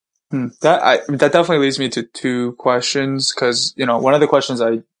 That definitely leads me to two questions, because one of the questions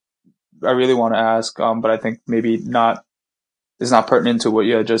I really want to ask, but I think maybe not is not pertinent to what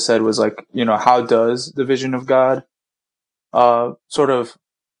you had just said, was like, how does the vision of God sort of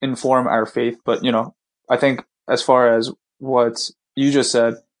inform our faith? But I think as far as what you just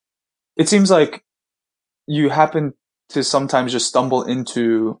said, it seems like you happen to sometimes just stumble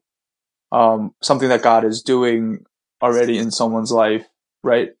into something that God is doing already in someone's life,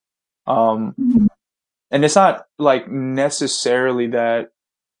 right? And it's not like necessarily that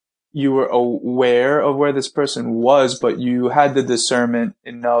you were aware of where this person was, but you had the discernment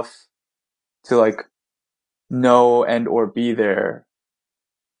enough to like know and or be there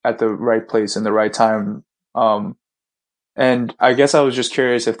at the right place in the right time. And I guess I was just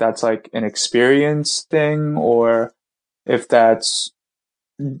curious if that's like an experience thing, or if that's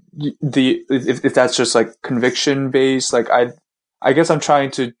if that's just like conviction based. Like I guess I'm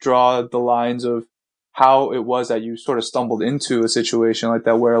trying to draw the lines of how it was that you sort of stumbled into a situation like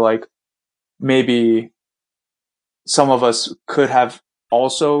that, where like maybe some of us could have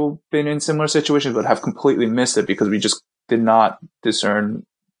also been in similar situations but have completely missed it because we just did not discern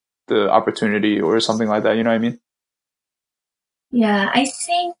the opportunity or something like that. You know what I mean? Yeah, I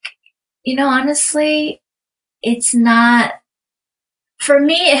think, honestly, it's not, for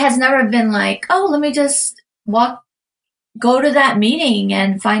me, it has never been like, oh, let me just go to that meeting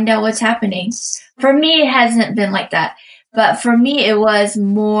and find out what's happening. For me, it hasn't been like that. But for me, it was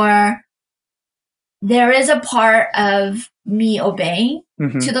more, there is a part of me obeying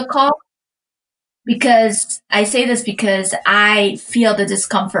to the call, because I say this because I feel the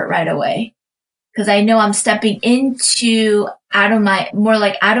discomfort right away. Because I know I'm stepping out of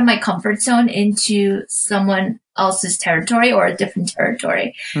my comfort zone into someone else's territory or a different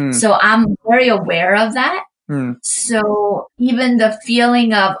territory. So I'm very aware of that. So even the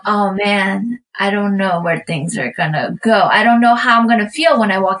feeling of, oh man, I don't know where things are going to go. I don't know how I'm going to feel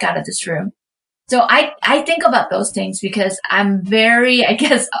when I walk out of this room. So I think about those things because I'm very, I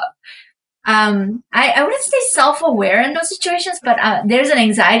guess, I wouldn't say self-aware in those situations, but there's an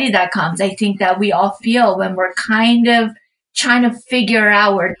anxiety that comes, I think, that we all feel when we're kind of trying to figure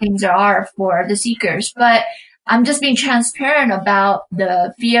out where things are for the seekers. But I'm just being transparent about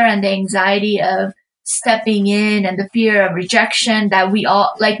the fear and the anxiety of stepping in and the fear of rejection that we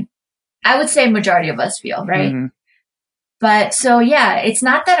all, like, I would say majority of us feel, right? But so, yeah, it's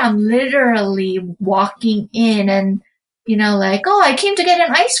not that I'm literally walking in and, like, oh, I came to get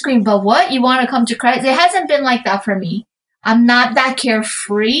an ice cream, but what? You want to come to Christ? It hasn't been like that for me. I'm not that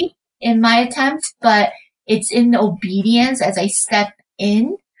carefree in my attempt, but it's in obedience as I step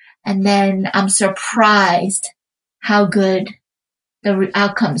in, and then I'm surprised how good the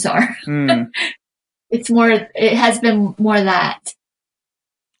outcomes are. It has been more that.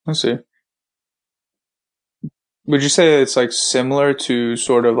 I see. Would you say it's like similar to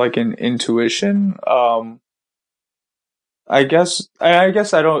sort of like an intuition? I guess I'm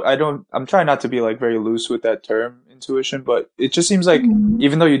trying not to be like very loose with that term, intuition, but it just seems like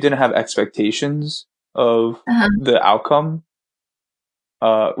even though you didn't have expectations of the outcome,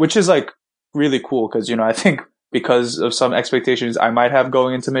 which is like really cool, because I think because of some expectations I might have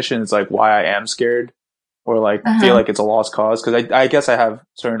going into mission, it's like why I am scared or like feel like it's a lost cause, because I guess I have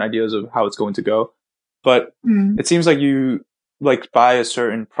certain ideas of how it's going to go. But it seems like you, like, by a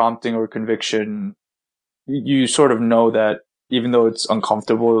certain prompting or conviction, you sort of know that even though it's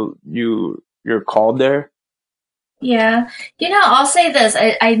uncomfortable, you're called there. Yeah. I'll say this.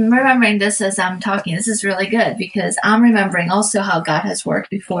 I'm remembering this as I'm talking. This is really good because I'm remembering also how God has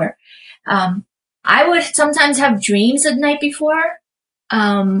worked before. I would sometimes have dreams the night before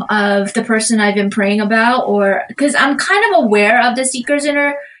of the person I've been praying about, or because I'm kind of aware of the seekers in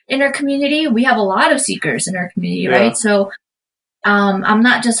our community. We have a lot of seekers in our community, right? So I'm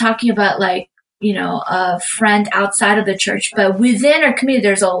not just talking about like, a friend outside of the church, but within our community,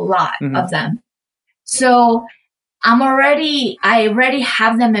 there's a lot of them. So I already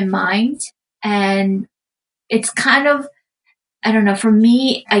have them in mind, and it's kind of, I don't know, for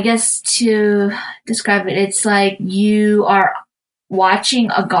me, I guess to describe it, it's like you are watching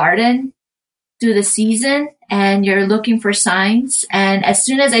a garden through the season and you're looking for signs. And as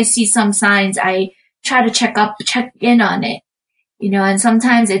soon as I see some signs, I try to check in on it, and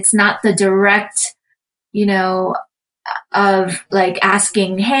sometimes it's not the direct, of like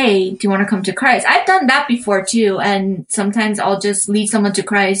asking, hey, do you want to come to Christ? I've done that before too. And sometimes I'll just lead someone to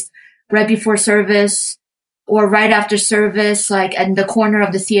Christ right before service or right after service, like in the corner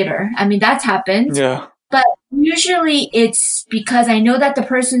of the theater. I mean, that's happened. Yeah. But usually it's because I know that the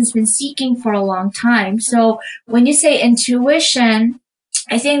person's been seeking for a long time. So when you say intuition,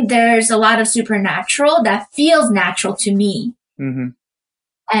 I think there's a lot of supernatural that feels natural to me,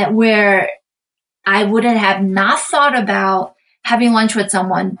 where I wouldn't have not thought about having lunch with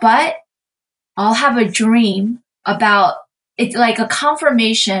someone, but I'll have a dream about it's like a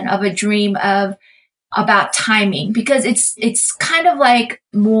confirmation of a dream about timing, because it's kind of like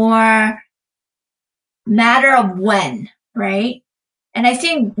more matter of when, right? And I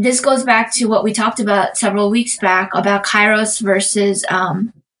think this goes back to what we talked about several weeks back about Kairos versus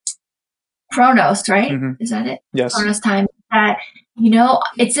Chronos, right? Is that it? Yes. Chronos time. That,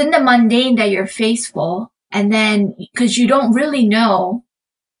 it's in the mundane that you're faithful. And then, because you don't really know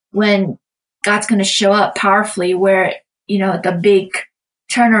when God's going to show up powerfully, where, the big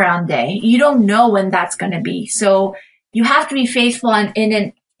turnaround day, you don't know when that's going to be. So you have to be faithful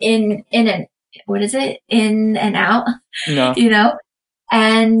in and out, No.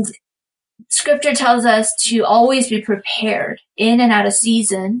 And scripture tells us to always be prepared in and out of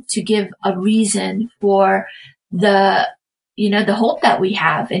season, to give a reason for the hope that we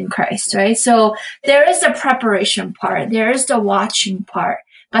have in Christ, right? So there is the preparation part, there is the watching part,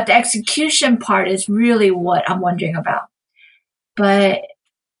 but the execution part is really what I'm wondering about. But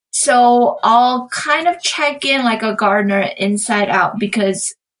so I'll kind of check in like a gardener inside out,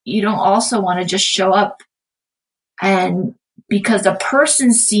 because you don't also want to just show up and because the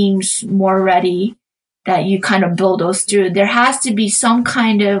person seems more ready that you kind of bulldoze through. There has to be some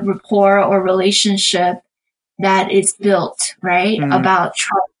kind of rapport or relationship that is built, right? About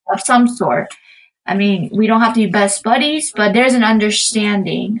trust of some sort. I mean, we don't have to be best buddies, but there's an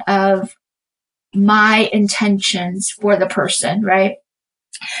understanding of my intentions for the person, right?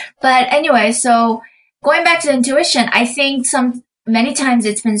 But anyway, so going back to intuition, I think many times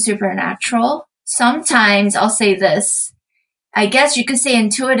it's been supernatural. Sometimes I'll say this, I guess you could say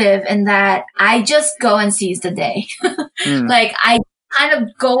intuitive, in that I just go and seize the day. Like I kind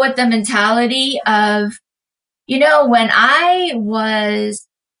of go with the mentality of, when I was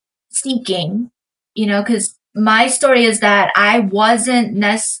seeking, because my story is that I wasn't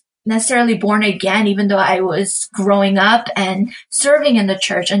necessarily born again, even though I was growing up and serving in the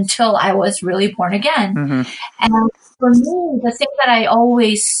church, until I was really born again. And for me, the thing that I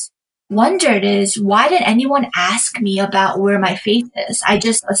always wondered is, why did anyone ask me about where my faith is? I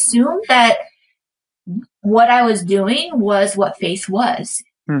just assumed that what I was doing was what faith was.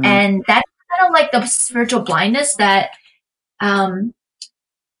 And that's kind of like the spiritual blindness that kind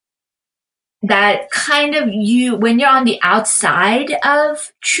of when you're on the outside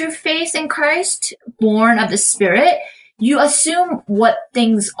of true faith in Christ, born of the Spirit, you assume what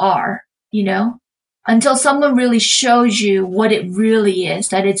things are, until someone really shows you what it really is,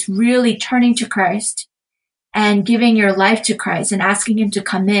 that it's really turning to Christ and giving your life to Christ and asking him to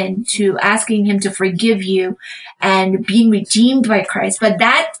come in, to asking him to forgive you and being redeemed by Christ. But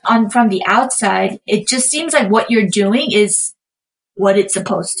that from the outside, it just seems like what you're doing is what it's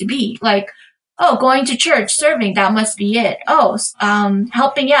supposed to be. Like, oh, going to church, serving, that must be it. Oh,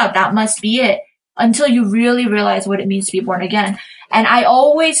 helping out, that must be it. Until you really realize what it means to be born again. And I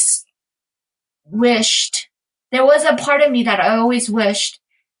always wished, there was a part of me that I always wished,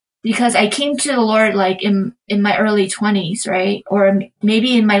 because I came to the Lord like in my early 20s, right? Or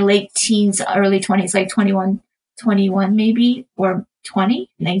maybe in my late teens, early 20s, like 21 maybe, or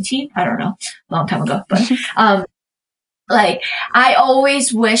 19, I don't know, long time ago. But like, I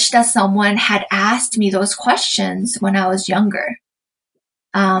always wish that someone had asked me those questions when I was younger.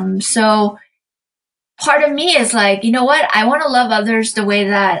 So part of me is like, you know what? I want to love others the way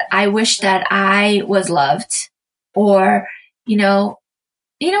that I wish that I was loved, or, you know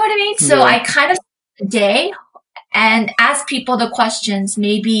what I mean? So yeah. I kind of day and ask people the questions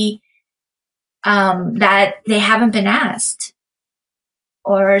maybe that they haven't been asked,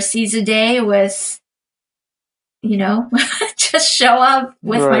 or seize a day with, just show up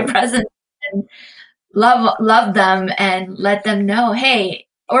with my presence and love them and let them know, hey,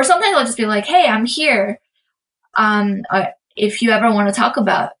 or sometimes I'll just be like, hey, I'm here. If you ever want to talk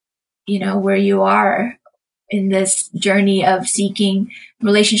about, where you are in this journey of seeking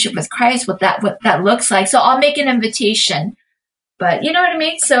relationship with Christ, what that looks like. So I'll make an invitation, but you know what I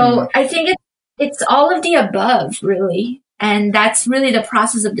mean? So I think it's all of the above, really. And that's really the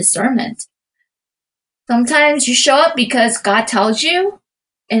process of discernment. Sometimes you show up because God tells you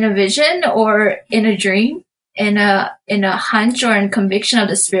in a vision or in a dream, in a hunch or in conviction of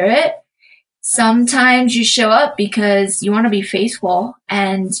the Spirit. Sometimes you show up because you want to be faithful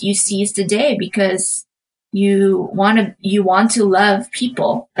and you seize the day because you want to love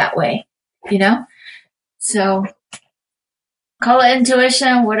people that way, So call it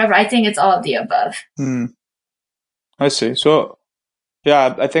intuition, whatever. I think it's all of the above. I see. So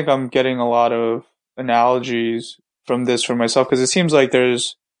Yeah, I think I'm getting a lot of analogies from this for myself because it seems like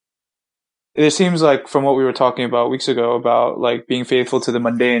from what we were talking about weeks ago about like being faithful to the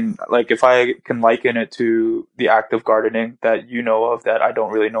mundane, like if I can liken it to the act of gardening that you know of that I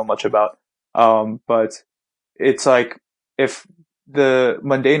don't really know much about. But it's like if the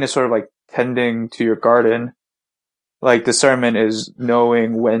mundane is sort of like tending to your garden, like discernment is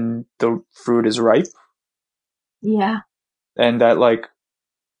knowing when the fruit is ripe, Yeah. and that like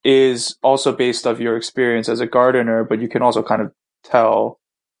is also based off your experience as a gardener, but you can also kind of tell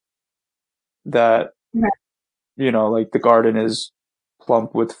that, Right. like the garden is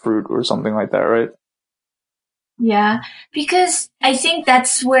plump with fruit or something like that, right? Yeah. Because I think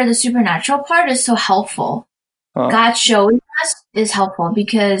that's where the supernatural part is so helpful. Huh. God showing us is helpful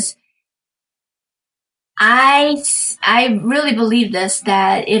because I really believe this,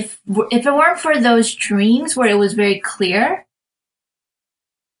 that if it weren't for those dreams where it was very clear,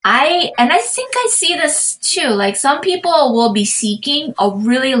 I think I see this too. Like some people will be seeking a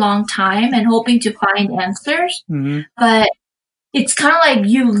really long time and hoping to find answers, Mm-hmm. but it's kind of like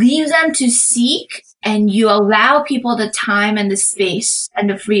you leave them to seek and you allow people the time and the space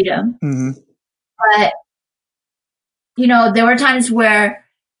and the freedom. Mm-hmm. But, there were times where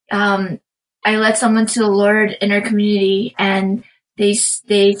I led someone to the Lord in our community and they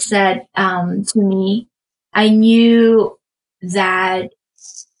said to me, I knew that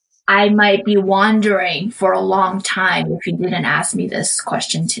I might be wandering for a long time if you didn't ask me this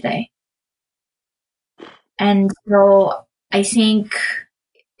question today. And so I think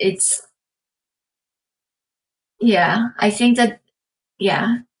it's, I think that,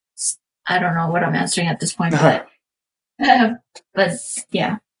 I don't know what I'm answering at this point, but, but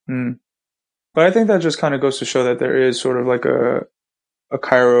yeah. Mm. But I think that just kind of goes to show that there is sort of like a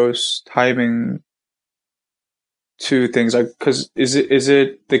kairos timing to things, like, because is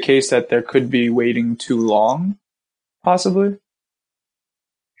it the case that there could be waiting too long, possibly?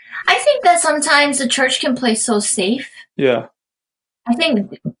 I think that sometimes the church can play so safe. Yeah. I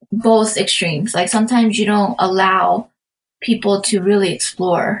think both extremes. Like sometimes you don't allow people to really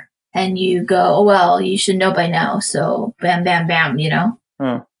explore and you go, oh, well, you should know by now. So bam, bam, bam,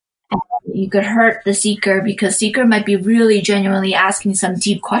 Huh. You could hurt the seeker because seeker might be really genuinely asking some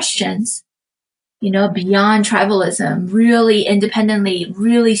deep questions, beyond tribalism, really independently,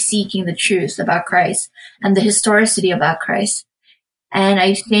 really seeking the truth about Christ and the historicity about Christ. And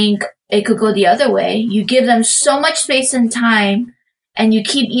I think it could go the other way. You give them so much space and time and you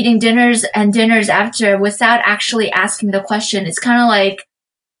keep eating dinners and dinners after without actually asking the question. It's kind of like,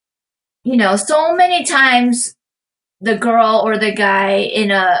 so many times the girl or the guy in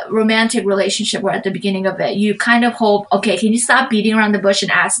a romantic relationship or at the beginning of it, you kind of hope, okay, can you stop beating around the bush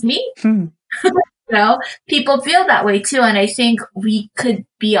and ask me? People feel that way too. And I think we could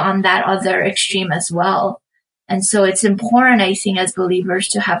be on that other extreme as well. And so it's important, I think, as believers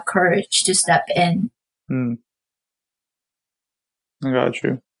to have courage to step in. I got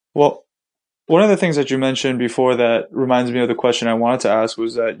you. Well, one of the things that you mentioned before that reminds me of the question I wanted to ask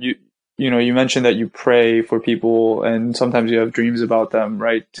was that you mentioned that you pray for people and sometimes you have dreams about them,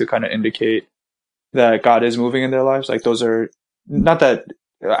 right? To kind of indicate that God is moving in their lives. Like those are not that,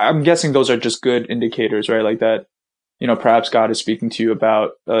 I'm guessing those are just good indicators, right? Like that, perhaps God is speaking to you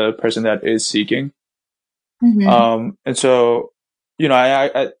about a person that is seeking. Mm-hmm. And so,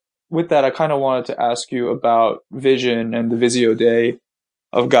 I with that, I kind of wanted to ask you about vision and the Visio Dei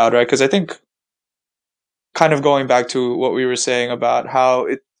of God, right? Because I think kind of going back to what we were saying about how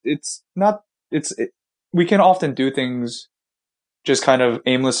we can often do things just kind of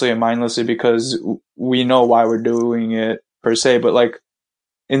aimlessly and mindlessly because we know why we're doing it per se. But like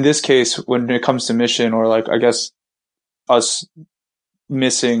in this case, when it comes to mission or like, I guess us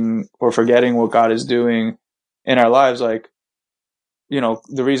missing or forgetting what God is doing in our lives, like,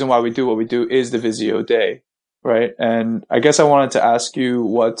 the reason why we do what we do is the Visio Dei, right? And I guess I wanted to ask you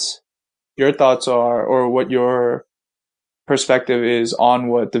what your thoughts are or what your perspective is on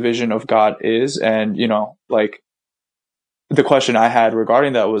what the vision of God is. And, like the question I had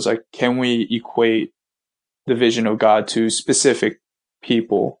regarding that was like, can we equate the vision of God to specific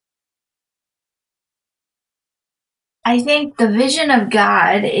people? I think the vision of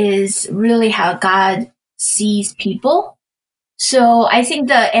God is really how God sees people. So I think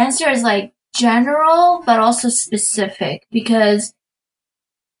the answer is like general, but also specific because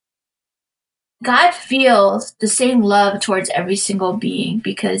God feels the same love towards every single being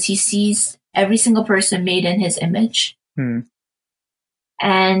because he sees every single person made in his image.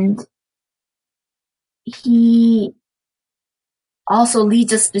 And he also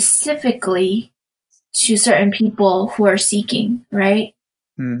leads us specifically to certain people who are seeking, right?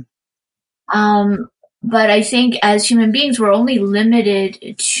 Mm. But I think as human beings, we're only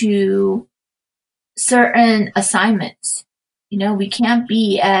limited to certain assignments. You know, we can't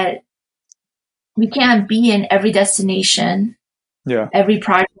be in every destination, every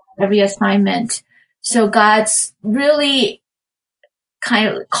project, every assignment. So God's really kind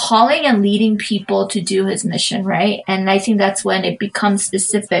of calling and leading people to do his mission, right? And I think that's when it becomes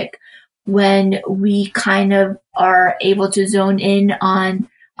specific, when we kind of are able to zone in on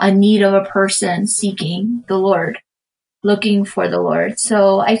a need of a person seeking the Lord, looking for the Lord.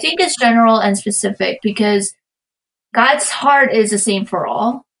 So I think it's general and specific because God's heart is the same for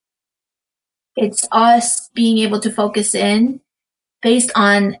all. It's us being able to focus in based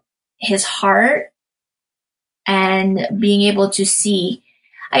on his heart and being able to see.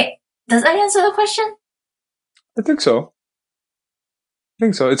 Does that answer the question? I think so.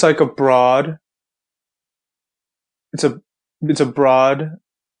 It's like a broad. It's a broad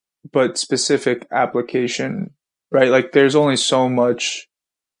but specific application, right? Like there's only so much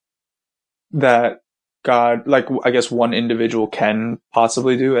that God, like I guess one individual can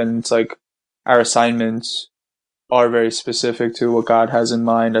possibly do, and it's like our assignments are very specific to what God has in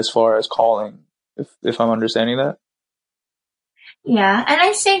mind as far as calling, if I'm understanding that. Yeah, and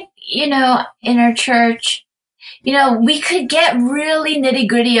I think, in our church, we could get really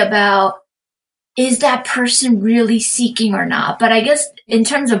nitty-gritty about, is that person really seeking or not? But I guess in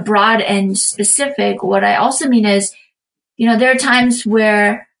terms of broad and specific, what I also mean is, there are times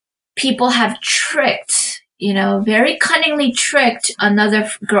where people have tricked, very cunningly tricked another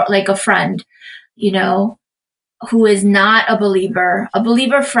girl, like a friend, who is not a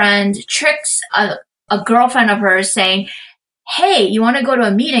believer friend tricks a girlfriend of hers saying, hey, you want to go to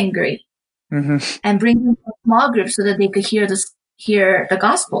a meet and greet? Mm-hmm. And bring them to a small group so that they could hear the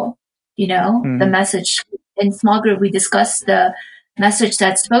gospel, the message. In small group, we discuss the message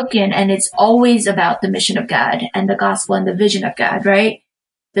that's spoken, and it's always about the mission of God and the gospel and the vision of God, right?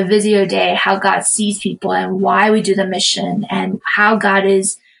 The Visio Day, how God sees people and why we do the mission and how God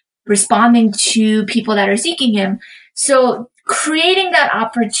is responding to people that are seeking him. So creating that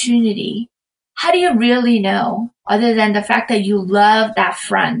opportunity, how do you really know other than the fact that you love that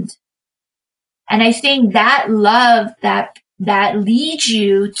friend? And I think that love that leads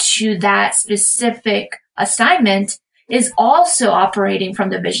you to that specific assignment is also operating from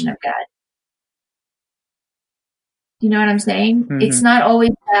the vision of God. You know what I'm saying? Mm-hmm. It's not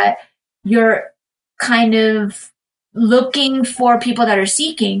always that you're kind of looking for people that are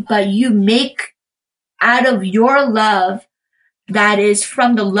seeking, but you make out of your love that is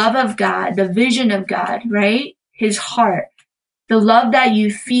from the love of God, the vision of God, right? His heart. The love that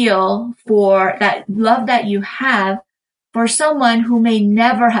you feel for, that love that you have for someone who may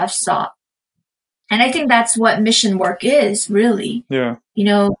never have sought. And I think that's what mission work is, really. Yeah. We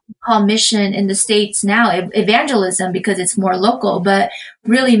call mission in the States now evangelism because it's more local, but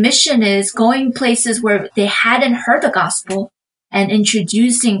really mission is going places where they hadn't heard the gospel and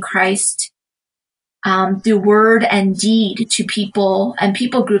introducing Christ through word and deed to people and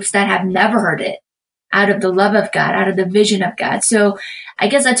people groups that have never heard it, out of the love of God, out of the vision of God. So I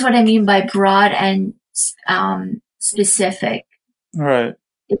guess that's what I mean by broad and specific. Right.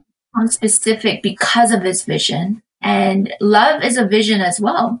 It becomes specific because of his vision. And love is a vision as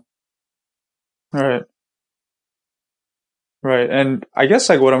well. Right. Right. And I guess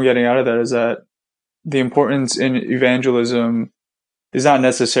like what I'm getting out of that is that the importance in evangelism is not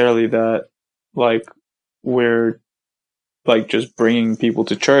necessarily that like we're like just bringing people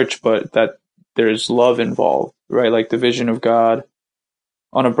to church, but that there's love involved, right? Like the vision of God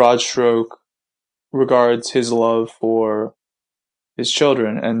on a broad stroke regards his love for his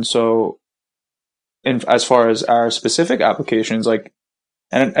children. And so as far as our specific applications, like,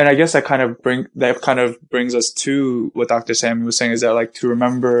 and I guess that kind of brings us to what Dr. Sammy was saying, is that like to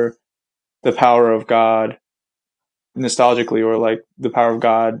remember the power of God nostalgically, or like the power of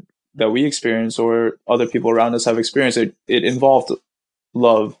God that we experience or other people around us have experienced, it involved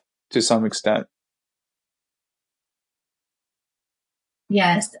love to some extent.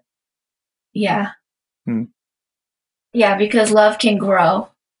 Yes. Yeah. Yeah, because love can grow,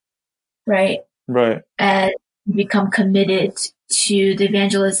 right? Right. And become committed to the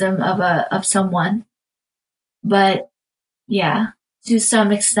evangelism of someone. But yeah, to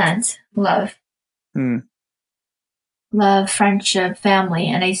some extent, love. Love, friendship, family.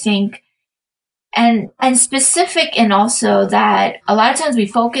 And I think and specific, and also that a lot of times we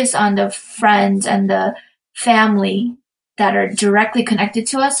focus on the friends and the family that are directly connected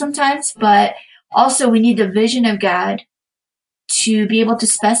to us sometimes, but also we need the vision of God to be able to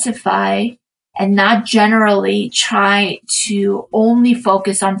specify and not generally try to only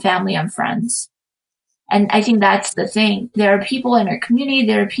focus on family and friends. And I think that's the thing. There are people in our community,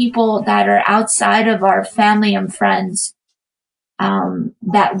 there are people that are outside of our family and friends,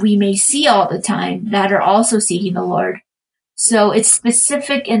 that we may see all the time that are also seeking the Lord. So it's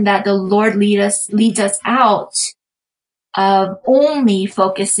specific in that the Lord leads us out of only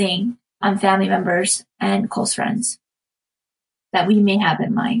focusing on family members and close friends that we may have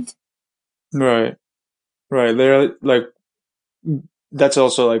in mind. Right. They're like, that's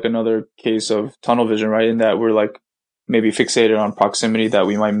also like another case of tunnel vision, right? In that we're like maybe fixated on proximity that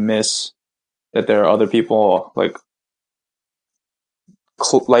we might miss that there are other people like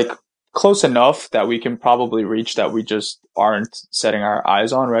close enough that we can probably reach that we just aren't setting our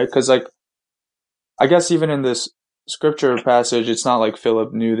eyes on, right? Because like I guess even in this scripture passage, it's not like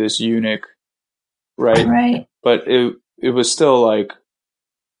Philip knew this eunuch, right? Right. But it was still like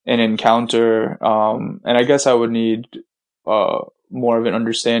an encounter, and I guess I would need more of an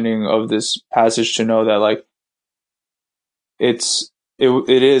understanding of this passage to know that like it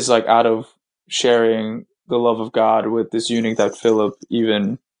is like out of sharing the love of God with this eunuch that Philip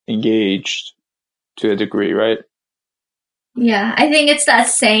even engaged to a degree, right? Yeah, I think it's that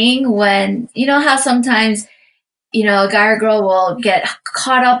saying when, you know how sometimes, a guy or girl will get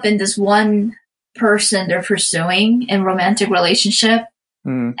caught up in this one person they're pursuing in romantic relationship,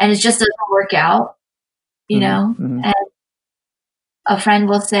 and it just doesn't work out, and a friend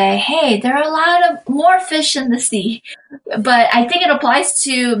will say, hey, there are a lot of more fish in the sea. But I think it applies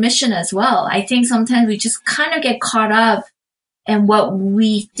to mission as well. I think sometimes we just kind of get caught up in what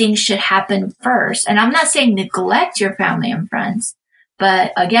we think should happen first. And I'm not saying neglect your family and friends,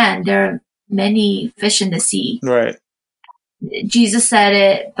 but again, there are many fish in the sea. Right. Jesus said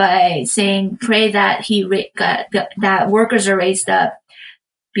it by saying, pray that that workers are raised up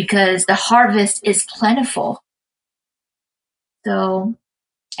because the harvest is plentiful. So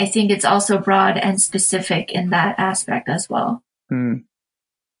I think it's also broad and specific in that aspect as well.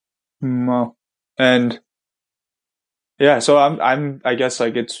 Well, and yeah, so I guess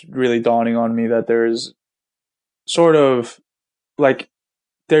like it's really dawning on me that there's sort of like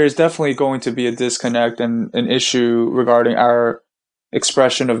there's definitely going to be a disconnect and an issue regarding our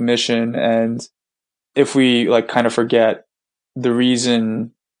expression of mission, and if we like kind of forget the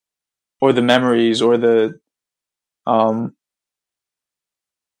reason or the memories or the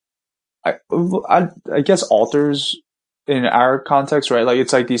I guess altars in our context, right? Like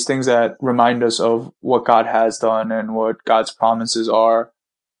it's like these things that remind us of what God has done and what God's promises are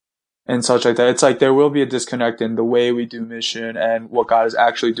and such like that. It's like there will be a disconnect in the way we do mission and what God is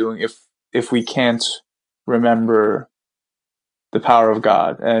actually doing if we can't remember the power of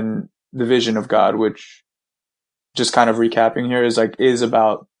God and the vision of God, which, just kind of recapping here, is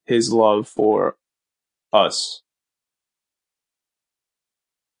about his love for us.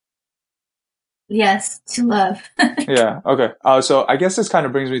 Yes, to love. Yeah. Okay. So I guess this kind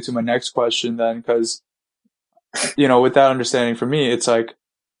of brings me to my next question then, because, with that understanding for me, it's like,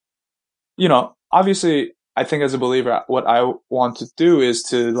 obviously I think as a believer, what I want to do is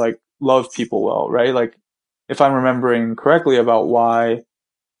to like love people well, right? Like if I'm remembering correctly about why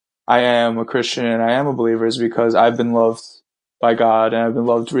I am a Christian and I am a believer is because I've been loved by God and I've been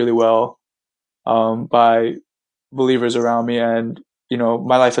loved really well, by believers around me. And,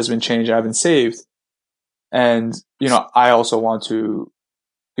 my life has been changed. I've been saved. And, I also want to,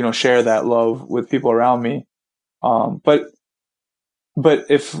 share that love with people around me. But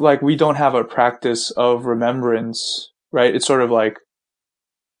if like we don't have a practice of remembrance, right? It's sort of like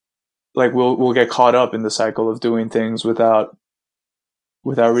we'll get caught up in the cycle of doing things without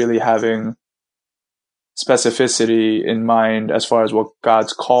really having specificity in mind as far as what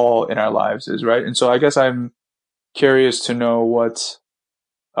God's call in our lives is, right? And so I guess I'm curious to know what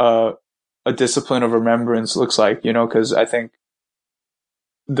a discipline of remembrance looks like, because I think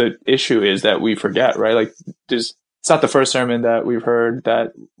the issue is that we forget, right? Like it's not the first sermon that we've heard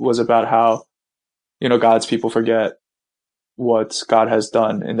that was about how, God's people forget what God has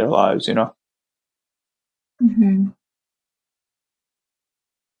done in their lives, Mm-hmm.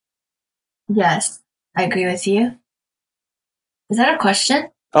 Yes, I agree with you. Is that a question?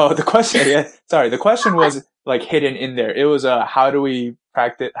 Oh, the question, yeah. Sorry. The question was like hidden in there. It was, how do we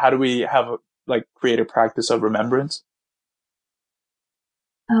have create a practice of remembrance?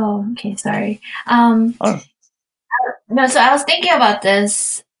 Oh, okay. Sorry. No, so I was thinking about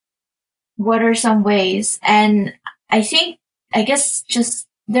this. What are some ways? And I guess just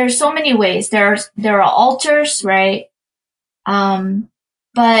there's so many ways. There are altars, right?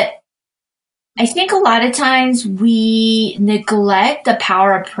 But I think a lot of times we neglect the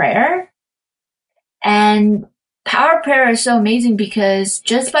power of prayer. And power prayer is so amazing because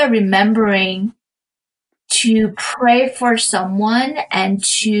just by remembering to pray for someone and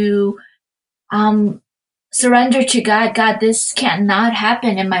to surrender to God, God, this cannot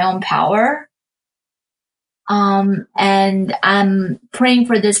happen in my own power. And I'm praying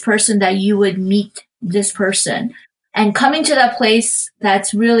for this person that you would meet this person, and coming to that place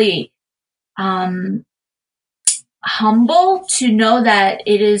that's really humble to know that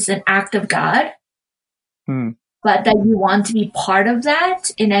it is an act of God, but that you want to be part of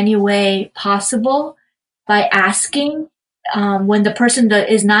that in any way possible by asking when the person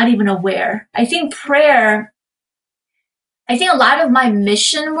is not even aware. I think a lot of my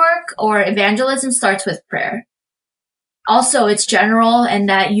mission work or evangelism starts with prayer. Also, it's general, and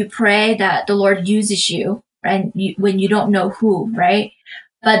that you pray that the Lord uses you, and when you don't know who, right?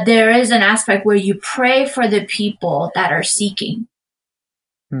 But there is an aspect where you pray for the people that are seeking.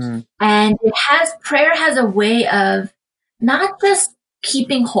 And prayer has a way of not just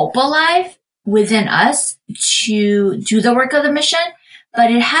keeping hope alive within us to do the work of the mission,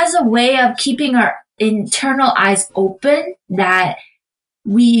 but it has a way of keeping our internal eyes open that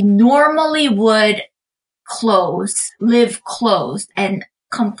we normally would live closed, and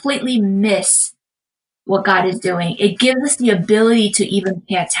completely miss what God is doing. It gives us the ability to even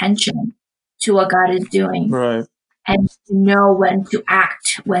pay attention to what God is doing. Right. And know when to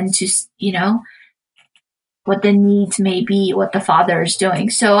act, when to, what the needs may be, what the Father is doing.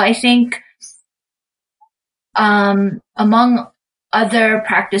 So I think, among other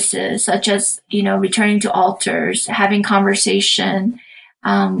practices, such as, returning to altars, having conversation,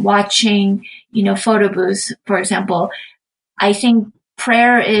 watching, photo booths, for example, I think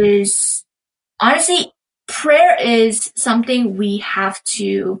prayer is something we have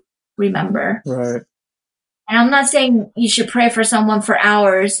to remember. Right. And I'm not saying you should pray for someone for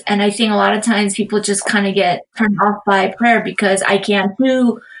hours. And I think a lot of times people just kind of get turned off by prayer because I can't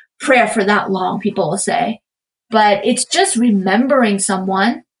do prayer for that long, people will say. But it's just remembering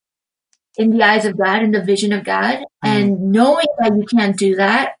someone in the eyes of God, in the vision of God, and knowing that you can't do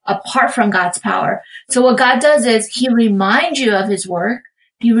that apart from God's power. So what God does is he reminds you of his work.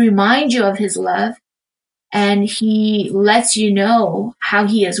 He reminds you of his love, and he lets you know how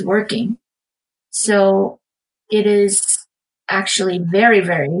he is working. So it is actually very,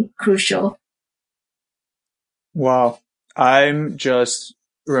 very crucial. Wow. I'm just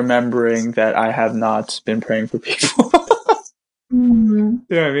remembering that I have not been praying for people. You know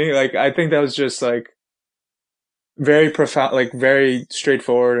what I mean? Like, I think that was just like very profound, like very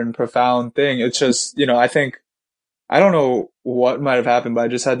straightforward and profound thing. It's just, I don't know what might have happened, but I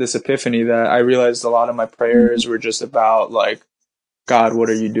just had this epiphany that I realized a lot of my prayers were just about like, God, what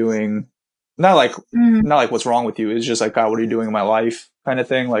are you doing? Not like what's wrong with you. It's just like, God, what are you doing in my life kind of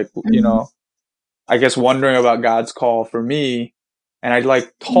thing. Like, I guess wondering about God's call for me. And I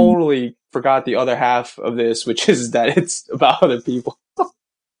like totally forgot the other half of this, which is that it's about other people. So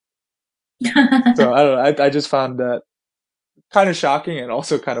I don't know. I just found that kind of shocking, and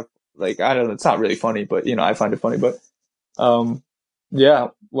also kind of like, I don't know, it's not really funny, but I find it funny. But yeah,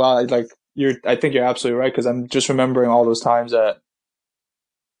 well, I think you're absolutely right, because I'm just remembering all those times that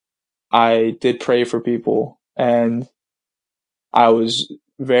I did pray for people, and I was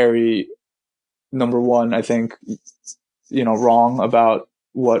very, number one, I think, wrong about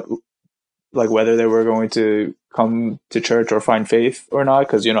whether they were going to come to church or find faith or not.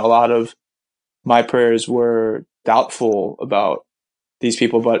 Because, a lot of my prayers were doubtful about these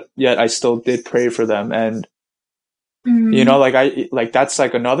people, but yet I still did pray for them. And, that's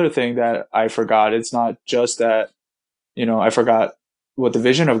like another thing that I forgot. It's not just that, I forgot what the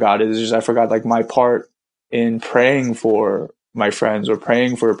vision of God is. It's just I forgot like my part in praying for my friends or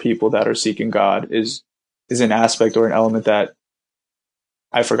praying for people that are seeking God is an aspect or an element that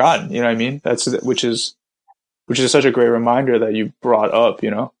I've forgotten. You know what I mean? Which is such a great reminder that you brought up.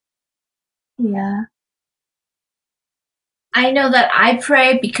 Yeah. I know that I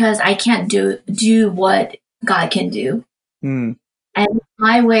pray because I can't do what God can do. And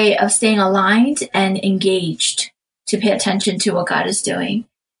my way of staying aligned and engaged to pay attention to what God is doing.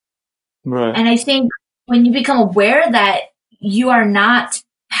 Right. And I think when you become aware that you are not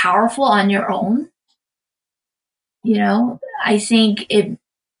powerful on your own, I think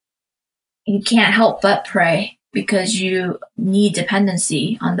you can't help but pray, because you need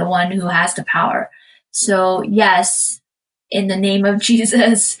dependency on the one who has the power. So yes, in the name of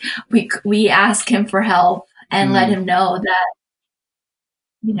Jesus, we ask him for help and let him know that,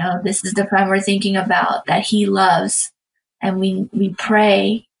 this is the friend we're thinking about, that he loves, and we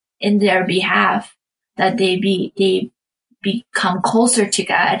pray in their behalf that they become closer to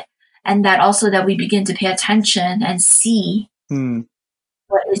God, and that also that we begin to pay attention and see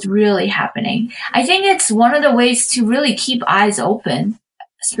what is really happening. I think it's one of the ways to really keep eyes open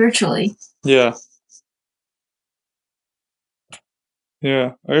spiritually. Yeah.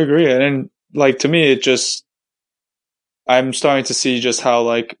 Yeah, I agree. And then, like, to me, I'm starting to see just how,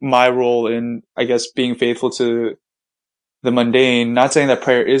 like, my role in, I guess, being faithful to the mundane, not saying that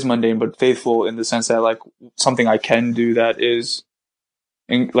prayer is mundane, but faithful in the sense that, like, something I can do that is,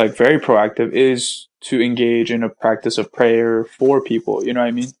 like, very proactive is to engage in a practice of prayer for people. You know what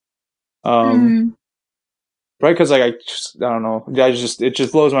I mean? Right? Because, like, I don't know. It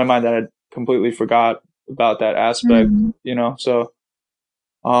just blows my mind that I completely forgot about that aspect, you know? So,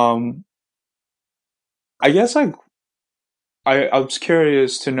 I guess, like, I was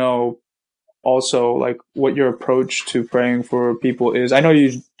curious to know also, like, what your approach to praying for people is. I know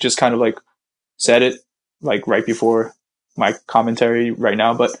you just kind of, like, said it, like, right before my commentary right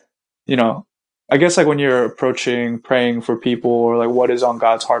now, but, you know, I guess, like, when you're approaching praying for people, or, like, what is on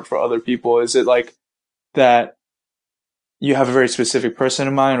God's heart for other people, is it, like, that you have a very specific person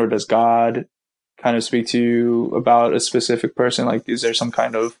in mind, or does God kind of speak to you about a specific person? Like, is there some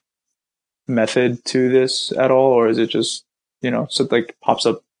kind of method to this at all, or is it just, you know, something like pops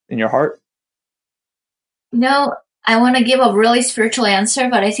up in your heart? No, I want to give a really spiritual answer,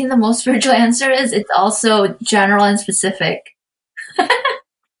 but I think the most spiritual answer is it's also general and specific.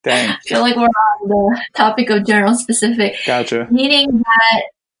 Dang. I feel like we're on the topic of general specific. Gotcha. Meaning that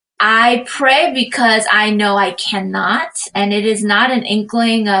I pray because I know I cannot, and it is not an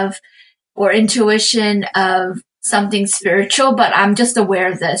inkling of or intuition of something spiritual, but I'm just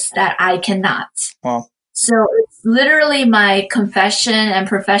aware of this, that I cannot. Wow. So it's literally my confession and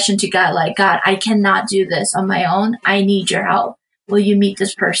profession to God, like, God, I cannot do this on my own. I need your help. Will you meet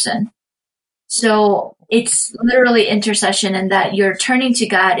this person? So it's literally intercession, and that you're turning to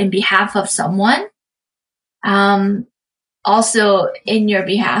God in behalf of someone. Also in your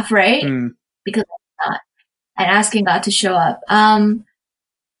behalf, right? Because I'm not, and asking God to show up.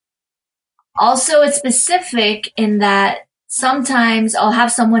 Also, it's specific in that sometimes I'll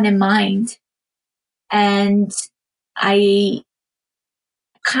have someone in mind, and I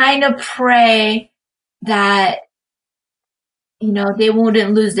kind of pray that, you know, they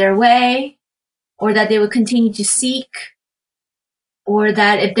wouldn't lose their way, or that they would continue to seek, or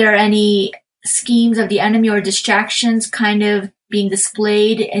that if there are any schemes of the enemy or distractions kind of being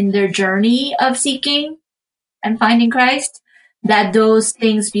displayed in their journey of seeking and finding Christ, that those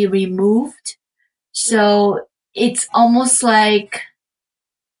things be removed. So it's almost like,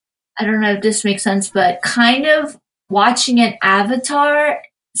 I don't know if this makes sense, but kind of watching an avatar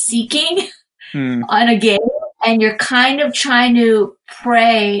seeking on a game, and you're kind of trying to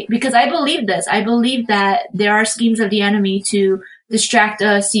pray, because I believe this. I believe that there are schemes of the enemy to distract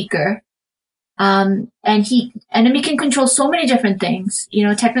a seeker. And enemy can control so many different things, you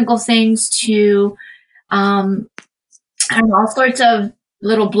know, technical things to, and all sorts of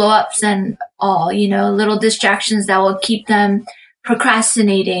little blow-ups and all, you know, little distractions that will keep them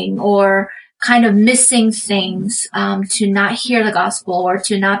procrastinating or kind of missing things, to not hear the gospel or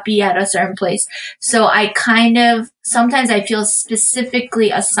to not be at a certain place. So I sometimes I feel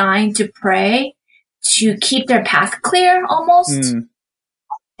specifically assigned to pray to keep their path clear, almost,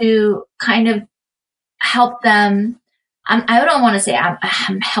 to kind of help them. I don't want to say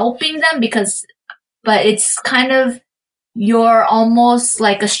I'm helping them, but it's kind of, you're almost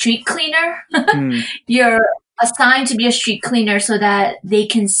like a street cleaner. You're assigned to be a street cleaner so that they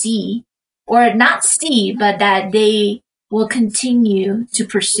can see, or not see, but that they will continue to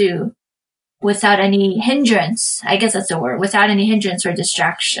pursue without any hindrance. I guess that's the word, without any hindrance or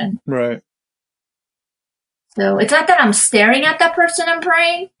distraction. Right. So it's not that I'm staring at that person I'm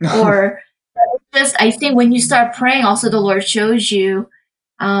praying, or just, I think when you start praying, also the Lord shows you.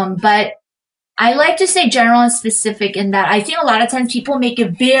 But I like to say general and specific in that I think a lot of times people make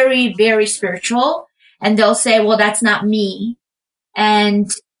it very, very spiritual, and they'll say, well, that's not me. And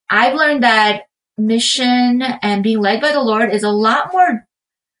I've learned that mission and being led by the Lord is a lot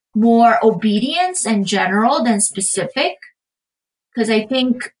more obedience and general than specific. Because I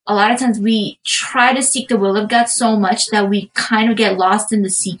think a lot of times we try to seek the will of God so much that we kind of get lost in the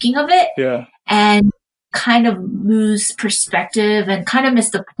seeking of it. Yeah. And kind of lose perspective and kind of miss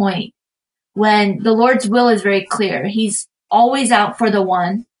the point. When the Lord's will is very clear. He's always out for the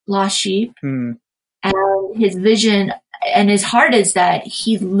one lost sheep. And his vision and his heart is that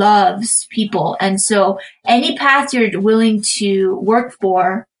he loves people. And so any path you're willing to work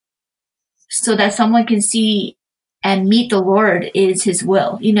for so that someone can see and meet the Lord is his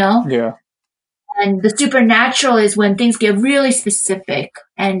will, you know? Yeah. And the supernatural is when things get really specific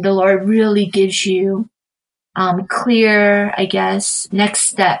and the Lord really gives you clear, I guess, next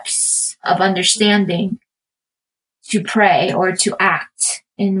steps of understanding to pray or to act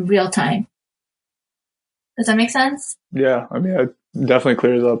in real time. Does that make sense? Yeah, I mean, it definitely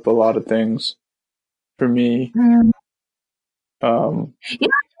clears up a lot of things for me. You know,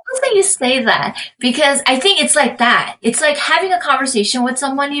 interesting you say that, because I think it's like that. It's like having a conversation with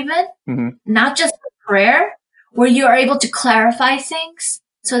someone even, not just a prayer, where you are able to clarify things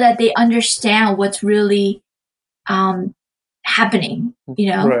so that they understand what's really happening,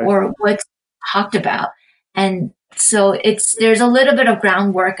 Right. or what's talked about. And so there's a little bit of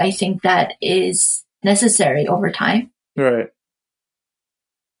groundwork, I think, that is necessary over time. Right.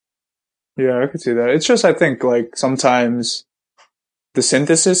 Yeah, I could see that. It's just, I think, like, sometimes the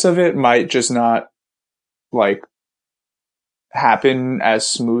synthesis of it might just not, like, happen as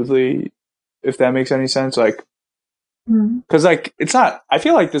smoothly, if that makes any sense. Like, because, like, it's not, I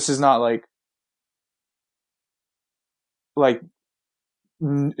feel like this is not, like,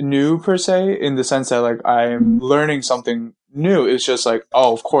 new per se, in the sense that, like, I'm learning something new. It's just like,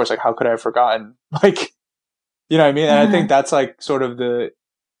 oh, of course, like, how could I have forgotten? Like, you know what I mean? And I think that's, like, sort of the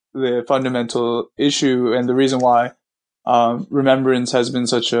fundamental issue, and the reason why remembrance has been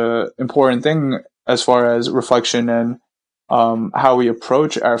such a important thing as far as reflection and how we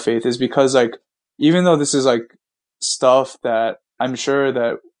approach our faith, is because, like, even though this is, like, stuff that I'm sure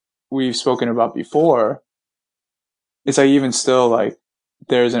that we've spoken about before, it's like, even still, like,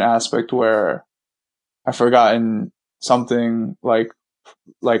 there's an aspect where I've forgotten something, like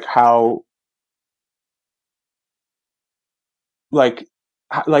how, like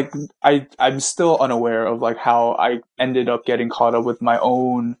I'm still unaware of, like, how I ended up getting caught up with my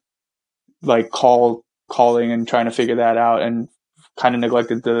own, like, calling and trying to figure that out, and kind of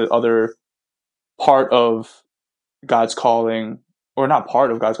neglected the other part of God's calling, or not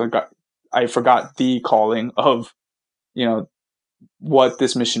part of God's calling. I forgot the calling of, what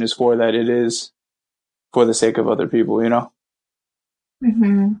this mission is for, that it is for the sake of other people,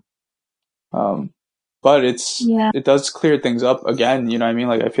 but it does clear things up again, you know what I mean?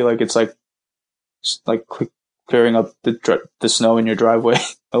 Like, I feel like it's like clearing up the snow in your driveway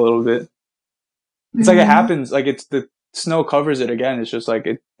a little bit. It's like, it happens, like, it's the snow covers it again. It's just like,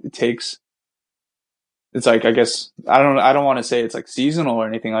 it takes, it's like, I guess, I don't want to say it's like seasonal or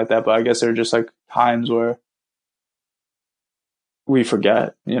anything like that, but I guess there are just, like, times where we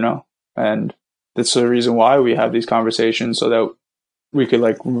forget, and that's the reason why we have these conversations, so that we could,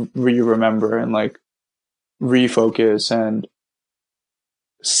 like, remember and, like, refocus and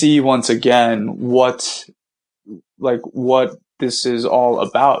see once again what this is all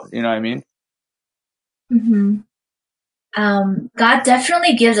about. You know what I mean? God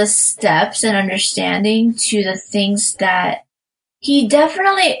definitely gives us steps and understanding to the things that He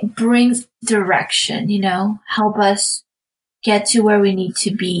definitely brings direction, help us get to where we need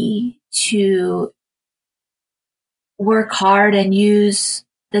to be, to work hard and use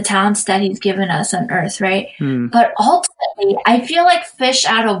the talents that He's given us on earth, right? But ultimately, I feel like fish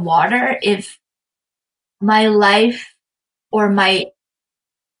out of water if my life or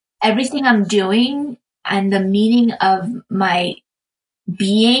everything I'm doing and the meaning of my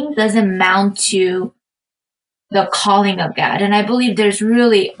being doesn't mount to the calling of God. And I believe there's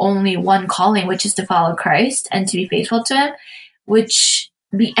really only one calling, which is to follow Christ and to be faithful to Him,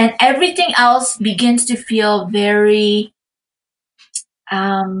 and everything else begins to feel very,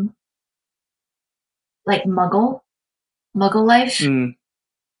 like muggle life,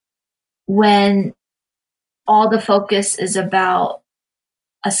 when all the focus is about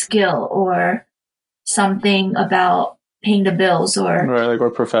a skill or something about paying the bills, or right, like,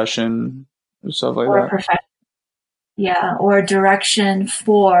 or profession, or stuff like that. Or direction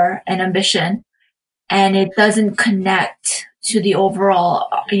for an ambition, and it doesn't connect to the overall,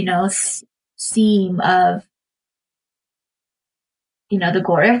 theme of, the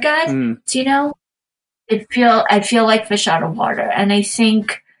glory of God. I feel like fish out of water, and I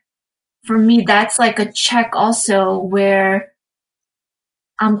think for me that's like a check also, where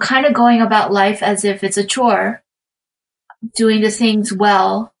I'm kind of going about life as if it's a chore, doing the things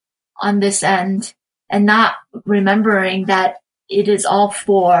well on this end, and not remembering that it is all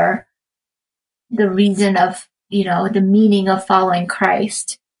for the reason of, the meaning of following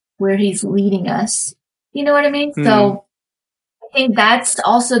Christ, where He's leading us. You know what I mean? So I think that's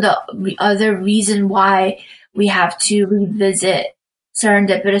also the other reason why we have to revisit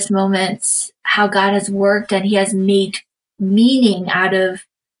serendipitous moments, how God has worked and He has made meaning out of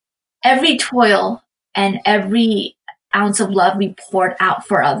every toil and every ounce of love we poured out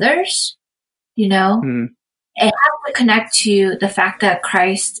for others. you know? It has to connect to the fact that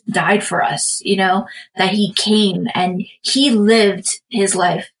Christ died for us, you know, that he came and he lived his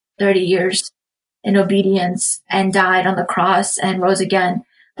life 30 years in obedience and died on the cross and rose again.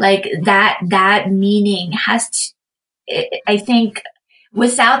 Like that meaning has to, I think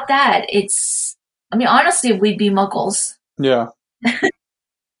without that, honestly, we'd be muggles. Yeah.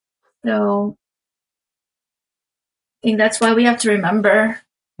 So I think that's why we have to remember.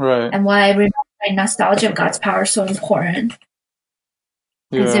 Right. And why remembering nostalgia of God's power is so important.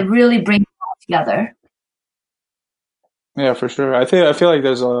 Because Yeah. it really brings it all together. Yeah, for sure. I feel like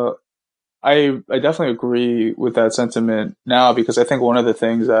I definitely agree with that sentiment now, because I think one of the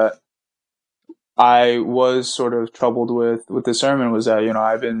things that I was sort of troubled with the sermon was that,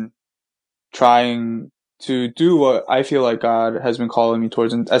 I've been trying to do what I feel like God has been calling me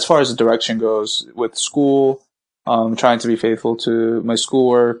towards, and as far as the direction goes with school, trying to be faithful to my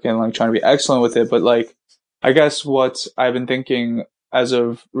schoolwork and like trying to be excellent with it. But like, I guess what I've been thinking as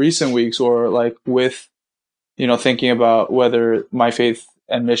of recent weeks, or like with, thinking about whether my faith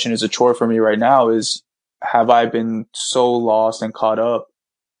and mission is a chore for me right now, is, have I been so lost and caught up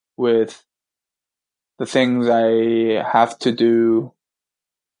with the things I have to do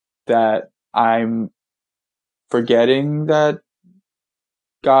that I'm forgetting that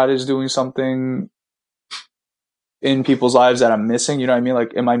God is doing something in people's lives that I'm missing? You know what I mean?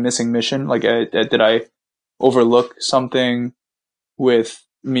 Like, am I missing mission? Like, did I overlook something with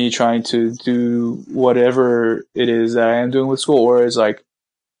me trying to do whatever it is that I am doing with school? Or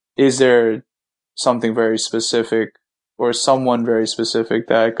is there something very specific or someone very specific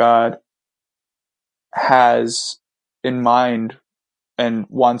that God has in mind and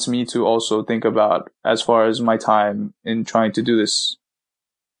wants me to also think about as far as my time in trying to do this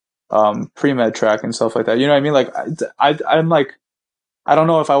pre-med track and stuff like that? You know what I mean? Like, I'm like, I don't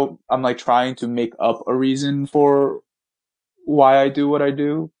know if I'm like trying to make up a reason for why I do what I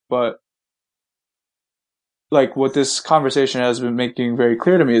do, but like what this conversation has been making very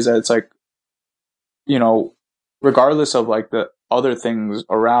clear to me is that it's like, regardless of like the other things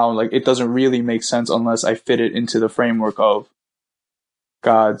around, like it doesn't really make sense unless I fit it into the framework of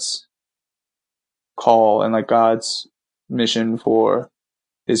God's call and like God's mission for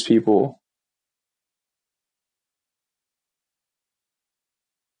his people.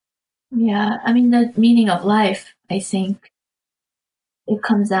 Yeah, I mean, the meaning of life, I think it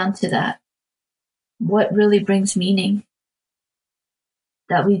comes down to that. What really brings meaning?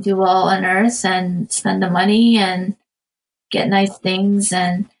 That we do all on earth and spend the money and get nice things.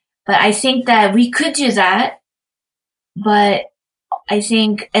 But I think that we could do that, but I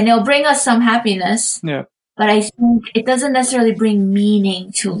think, and it'll bring us some happiness. Yeah. But I think it doesn't necessarily bring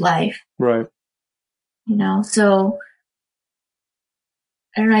meaning to life. Right. So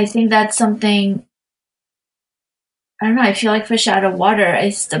I don't know. I think that's something, I don't know. I feel like fish out of water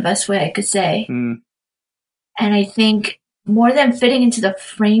is the best way I could say. Mm. And I think more than fitting into the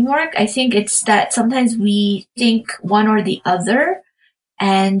framework, I think it's that sometimes we think one or the other,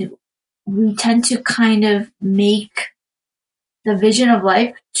 and we tend to kind of make the vision of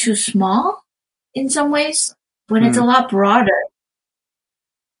life too small in some ways when it's a lot broader.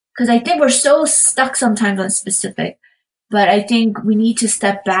 Because I think we're so stuck sometimes on specific, but I think we need to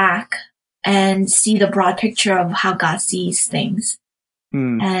step back and see the broad picture of how God sees things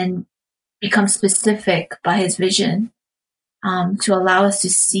and become specific by his vision, to allow us to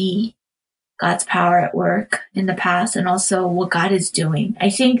see God's power at work in the past and also what God is doing. I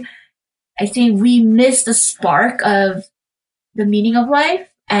think we miss the spark of the meaning of life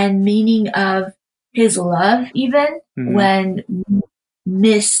and meaning of his love even when we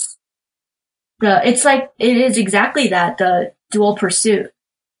miss it's like, it is exactly that, the dual pursuit,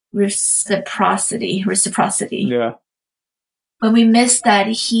 reciprocity. Yeah. When we miss that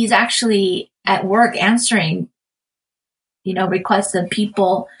he's actually at work answering, requests of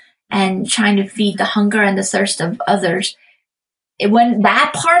people and trying to feed the hunger and the thirst of others. When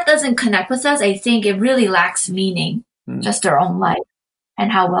that part doesn't connect with us, I think it really lacks meaning, just our own life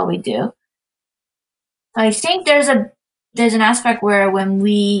and how well we do. So I think there's an aspect where when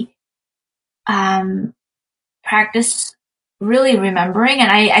we practice really remembering,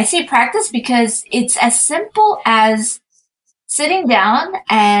 and I say practice because it's as simple as sitting down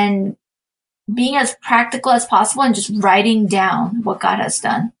and being as practical as possible and just writing down what God has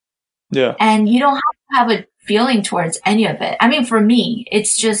done. Yeah. And you don't have to have a feeling towards any of it. I mean, for me,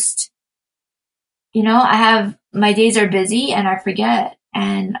 it's just, my days are busy and I forget.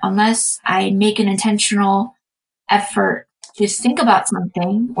 And unless I make an intentional effort to think about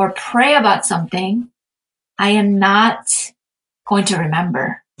something or pray about something, I am not going to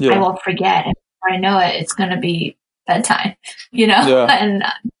remember. Yeah. I will forget. And I know it, it's going to be bedtime, Yeah. and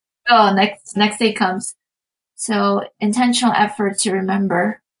next day comes. So intentional effort to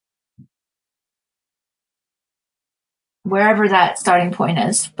remember wherever that starting point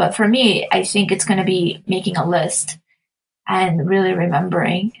is. But for me, I think it's going to be making a list and really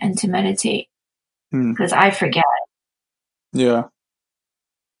remembering and to meditate because I forget. Yeah.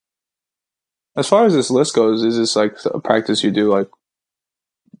 As far as this list goes, is this like a practice you do like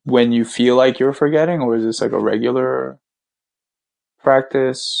when you feel like you're forgetting, or is this like a regular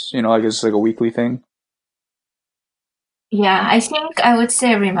practice? Like it's like a weekly thing? Yeah, I think I would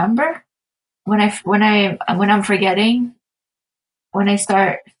say remember when I'm forgetting, when I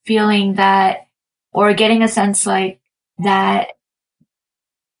start feeling that or getting a sense like that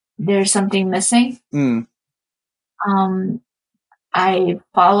there's something missing. I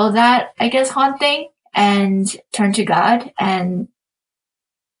follow that, I guess, haunting and turn to God and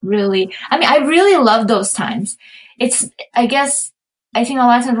really, I really love those times. I think a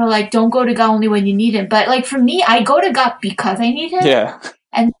lot of times we're like, don't go to God only when you need him. But like for me, I go to God because I need him. Yeah.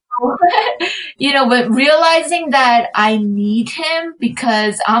 And so, but realizing that I need him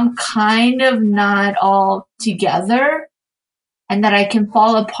because I'm kind of not all together and that I can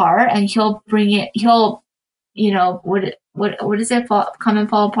fall apart and he'll bring it, what is it? Come and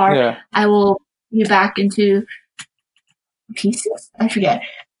fall apart. Yeah. I will be back into pieces. I forget.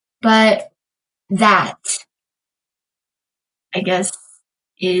 But that, I guess,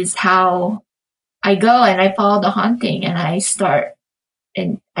 is how I go and I follow the haunting and I start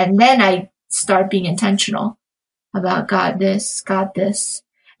and then I start being intentional about God this.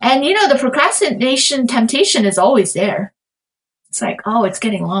 And the procrastination temptation is always there. It's like, oh, it's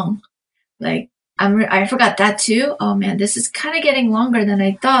getting long. Like I forgot that too. Oh man, this is kind of getting longer than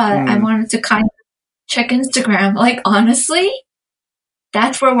I thought. I wanted to kind of check Instagram. Like honestly,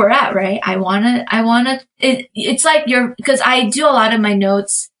 that's where we're at, right? It's like because I do a lot of my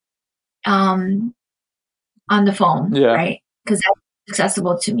notes, on the phone, Yeah. right? Because that's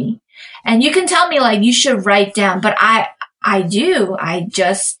accessible to me. And you can tell me like, you should write down, but I do. I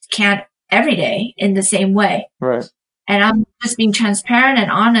just can't every day in the same way. Right. And I'm just being transparent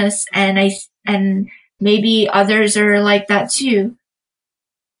and honest. And maybe others are like that too.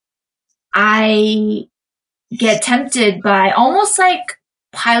 I get tempted by almost like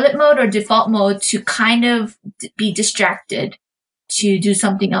pilot mode or default mode to kind of be distracted to do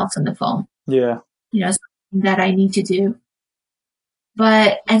something else on the phone. Yeah. Something that I need to do.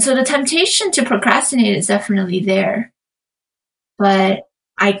 And so the temptation to procrastinate is definitely there. But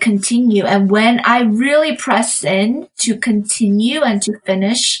I continue. And when I really press in to continue and to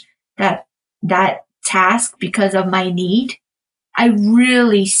finish that task because of my need, I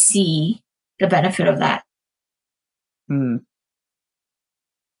really see the benefit of that.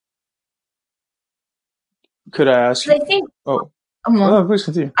 Could I ask you? I think, please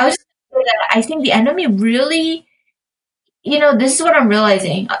continue. I was going to say that I think the enemy really, this is what I'm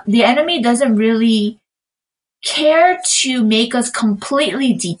realizing. The enemy doesn't really care to make us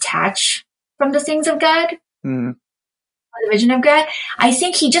completely detach from the things of God, the vision of God. I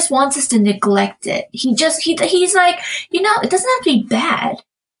think he just wants us to neglect it. He's like, it doesn't have to be bad,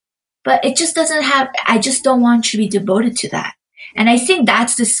 but it just doesn't I just don't want you to be devoted to that. And I think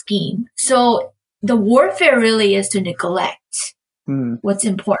that's the scheme. So the warfare really is to neglect what's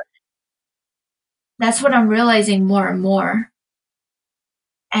important. That's what I'm realizing more and more.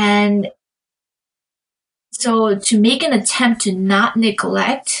 And so to make an attempt to not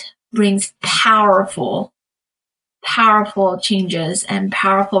neglect brings powerful changes and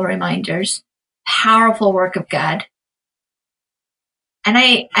powerful reminders, powerful work of God. And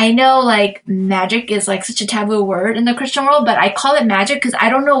I know like magic is like such a taboo word in the Christian world, but I call it magic because I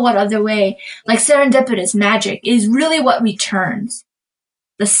don't know what other way, like serendipitous magic is really what returns.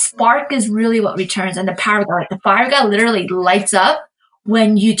 The spark is really what returns, and the power of God, like the fire of God literally lights up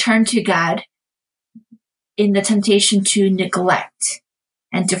when you turn to God in the temptation to neglect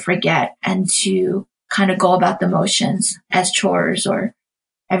and to forget and to kind of go about the motions as chores or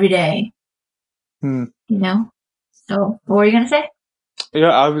every day. So what were you going to say?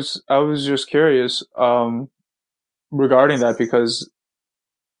 Yeah, I was just curious regarding that because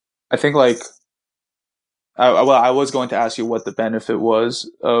I think like I was going to ask you what the benefit was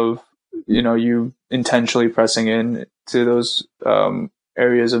of you intentionally pressing in to those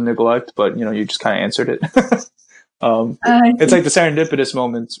areas of neglect, but you just kind of answered it. It's like the serendipitous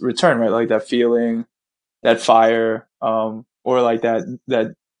moments return, right? Like that feeling, that fire, or like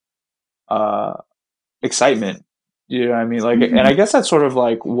that excitement. You know what I mean? Like, and I guess that's sort of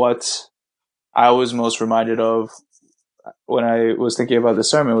like what I was most reminded of when I was thinking about the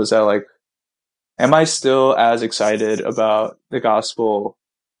sermon was that like am I still as excited about the gospel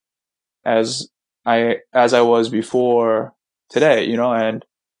as I was before today, you know? And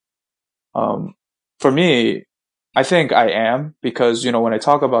for me, I think I am, because, you know, when I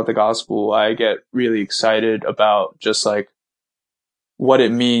talk about the gospel, I get really excited about just like what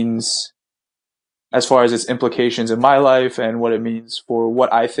it means as far as its implications in my life and what it means for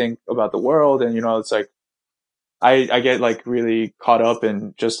what I think about the world. And, you know, it's like, I get like really caught up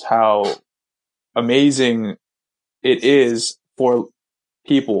in just how amazing it is for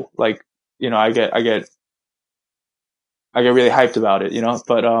people. Like, you know, I get really hyped about it, you know,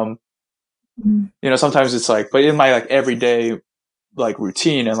 but, you know, sometimes it's like, but in my like everyday like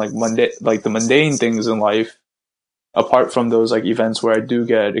routine and like the mundane things in life, apart from those like events where I do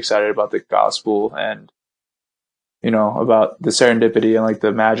get excited about the gospel and, you know, about the serendipity and like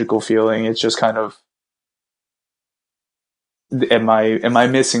the magical feeling, it's just kind of, am I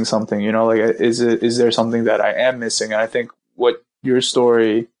missing something, you know, like, is there something that I am missing? And I think what your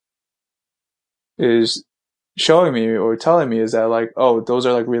story is showing me or telling me is that like, oh, those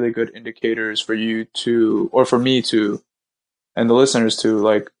are like really good indicators for you to, or for me to, and the listeners to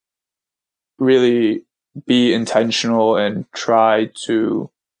like really be intentional and try to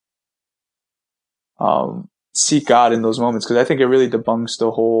seek God in those moments. Because I think it really debunks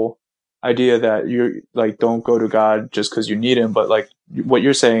the whole idea that you're like, don't go to God just because you need him. But like what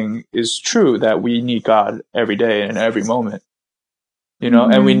you're saying is true, that we need God every day and every moment, you know,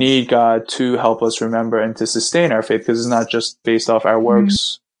 and we need God to help us remember and to sustain our faith, because it's not just based off our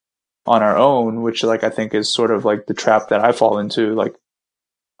works on our own, which like I think is sort of like the trap that I fall into. Like,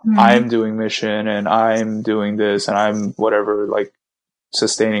 I'm doing mission and I'm doing this and I'm whatever, like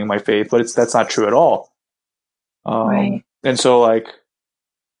sustaining my faith, but that's not true at all. Right. And so like,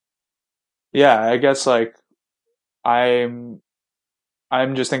 yeah, I guess like I'm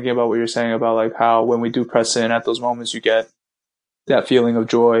just thinking about what you're saying about like how when we do press in at those moments, you get that feeling of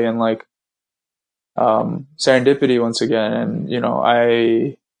joy and like serendipity once again. And you know,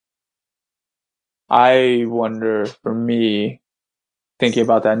 I wonder, for me, thinking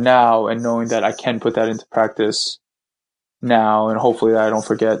about that now and knowing that I can put that into practice now, and hopefully I don't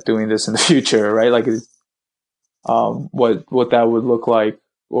forget doing this in the future, right? Like, what that would look like,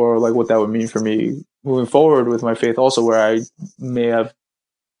 or like what that would mean for me moving forward with my faith also, where I may have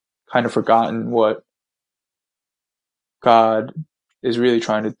kind of forgotten what God is really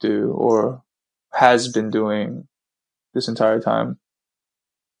trying to do or has been doing this entire time.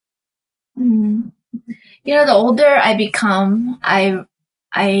 You know, the older I become, I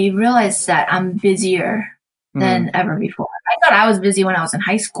realize that I'm busier than ever before. I thought I was busy when I was in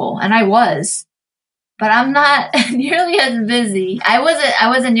high school, and I was, but I'm not nearly as busy. I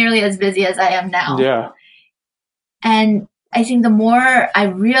wasn't nearly as busy as I am now. Yeah. And I think the more I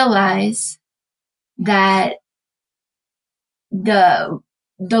realize that the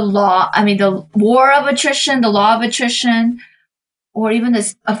war of attrition, the law of attrition, or even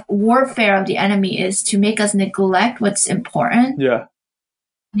this warfare of the enemy is to make us neglect what's important. Yeah.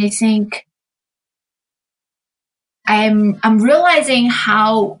 And I think I'm realizing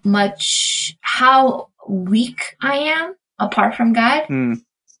how weak I am apart from God.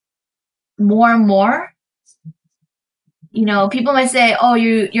 More and more. You know, people might say, oh,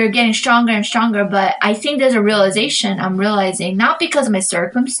 you're getting stronger and stronger, but I think there's a realization I'm realizing, not because of my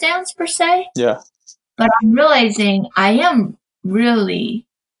circumstance per se. Yeah. But I'm realizing I am really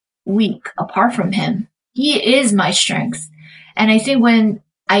weak apart from him. He is my strength. And I think when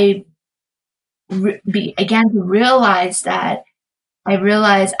I began to realize that, I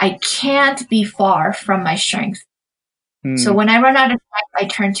realized I can't be far from my strength. So when I run out of time, I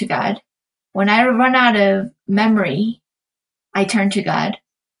turn to God. When I run out of memory, I turn to God.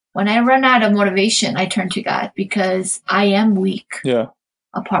 When I run out of motivation, I turn to God, because I am weak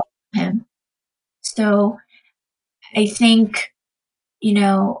apart from him. So I think, you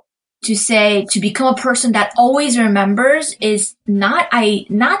know, to become a person that always remembers is not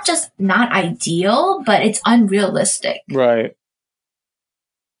just not ideal, but it's unrealistic. Right.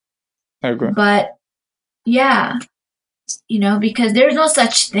 I agree. But yeah, you know, because there's no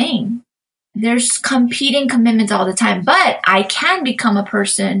such thing. There's competing commitments all the time, but I can become a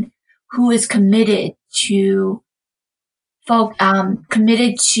person who is committed to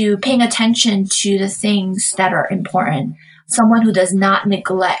paying attention to the things that are important. Someone who does not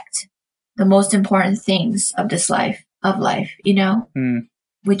neglect the most important things of life, you know,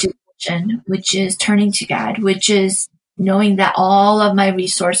 which is vision, which is turning to God, which is knowing that all of my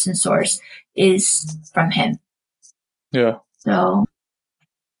resource and source is from him. Yeah.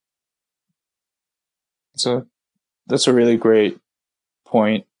 So that's a really great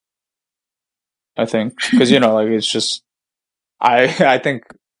point. I think, because like it's just I think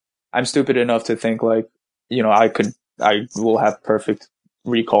I'm stupid enough to think like I will have perfect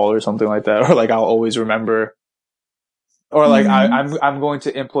recall or something like that, or like I'll always remember, or like I'm going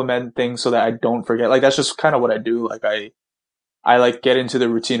to implement things so that I don't forget. Like that's just kind of what I do. Like I like get into the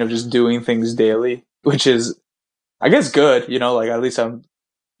routine of just doing things daily, which is I guess good. Like at least I'm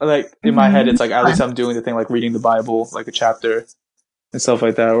like in my head it's like at least I'm doing the thing, like reading the Bible like a chapter and stuff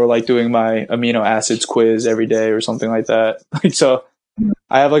like that, or like doing my amino acids quiz every day or something like that. Like so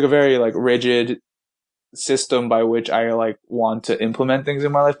I have like a very like rigid system by which I like want to implement things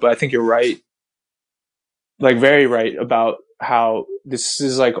in my life. But I think you're right, like very right about how this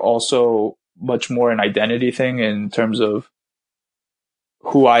is like also much more an identity thing in terms of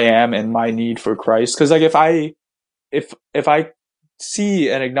who I am and my need for Christ. Because like if I see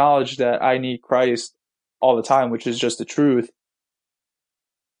and acknowledge that I need Christ all the time, which is just the truth,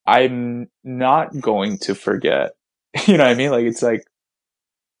 I'm not going to forget. You know what I mean? Like it's like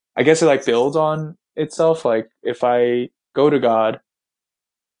I guess it like builds on itself. Like if I go to God,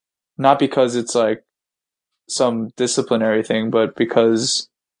 not because it's like some disciplinary thing, but because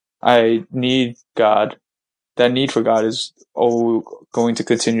I need God, that need for God is going to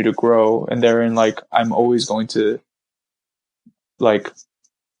continue to grow. And therein, like, I'm always going to like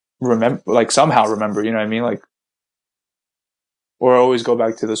remember, like somehow remember, you know what I mean? Like, or always go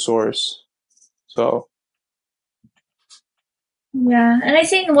back to the source. So. Yeah. And I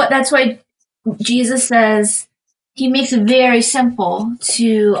think that's why Jesus says he makes it very simple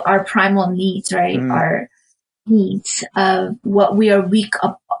to our primal needs, right? Our needs of what we are weak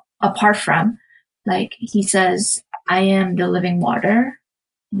apart from. Like he says, I am the living water.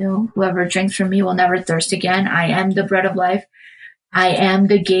 Whoever drinks from me will never thirst again. I am the bread of life. I am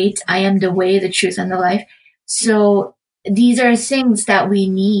the gate. I am the way, the truth, and the life. So these are things that we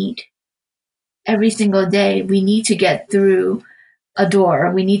need every single day. We need to get through a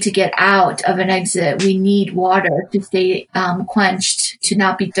door. We need to get out of an exit. We need water to stay quenched, to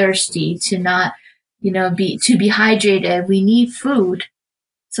not be thirsty, to not, to be hydrated. We need food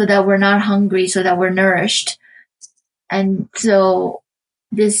so that we're not hungry, so that we're nourished. And so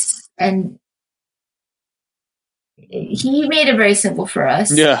and he made it very simple for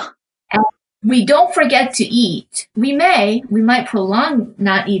us. Yeah. And we don't forget to eat. We might prolong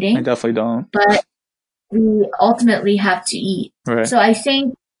not eating. I definitely don't. But we ultimately have to eat. Right. So I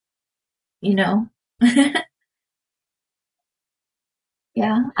think, yeah.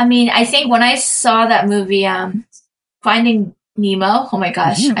 I mean, I think when I saw that movie, Finding Nemo, oh my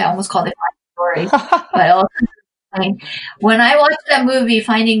gosh, I almost called it Finding Dory. But when I watched that movie,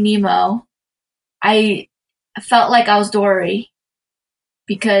 Finding Nemo, I felt like I was Dory.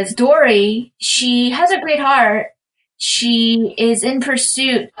 Because Dory, she has a great heart. She is in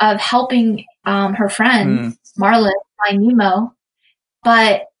pursuit of helping her friend, Marlin, find Nemo.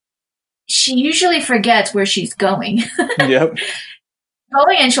 But she usually forgets where she's going. Yep.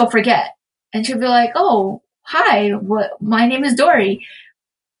 Going and she'll forget. And she'll be like, oh, hi, my name is Dory.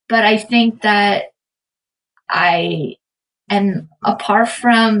 But I think that I am apart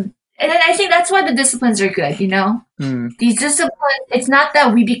from, and I think that's why the disciplines are good, These disciplines, it's not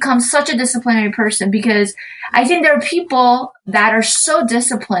that we become such a disciplinary person, because I think there are people that are so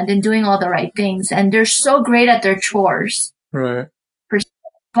disciplined in doing all the right things and they're so great at their chores. Right.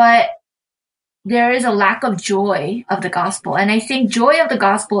 But there is a lack of joy of the gospel. And I think joy of the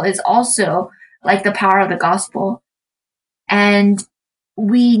gospel is also like the power of the gospel. And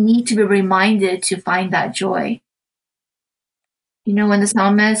we need to be reminded to find that joy. When the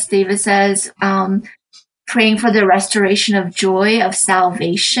psalmist David says, praying for the restoration of joy of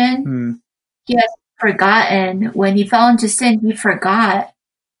salvation, he had forgotten when he fell into sin, he forgot,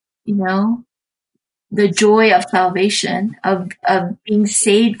 the joy of salvation, of being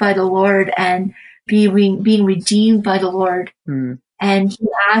saved by the Lord and being redeemed by the Lord. And he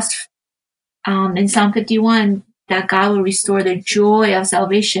asked in Psalm 51 that God will restore the joy of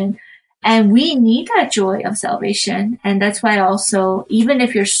salvation. And we need that joy of salvation. And that's why also, even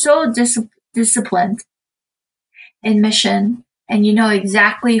if you're so disciplined in mission and you know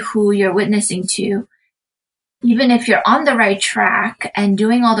exactly who you're witnessing to, even if you're on the right track and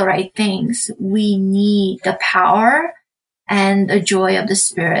doing all the right things, we need the power and the joy of the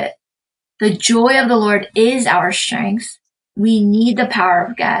Spirit. The joy of the Lord is our strength. We need the power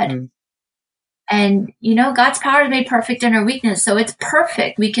of God. And, God's power is made perfect in our weakness. So it's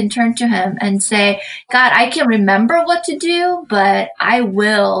perfect. We can turn to him and say, God, I can remember what to do, but I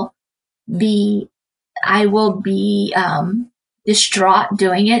will be distraught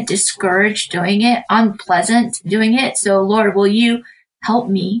doing it, discouraged doing it, unpleasant doing it. So Lord, will you help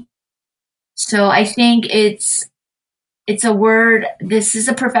me So I think it's a word, this is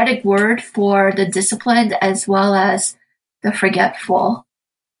a prophetic word for the disciplined as well as the forgetful,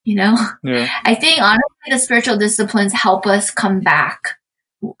 you know? Yeah. I think honestly the spiritual disciplines help us come back,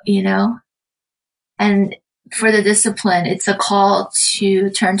 you know? And for the discipline, it's a call to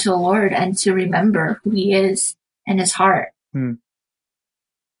turn to the Lord and to remember who he is and his heart.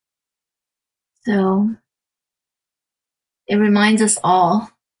 So it reminds us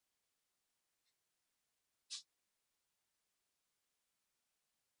all.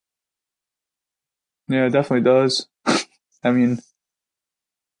 Yeah, it definitely does. I mean,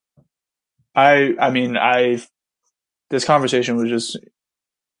 this conversation was just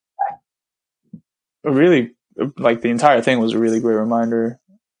a really, like, the entire thing was a really great reminder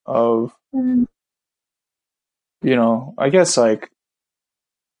of, you know, I guess, like,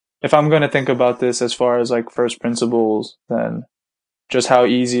 if I'm going to think about this as far as like first principles, then just how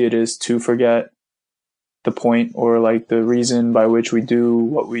easy it is to forget the point or like the reason by which we do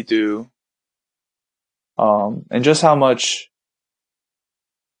what we do. And just how much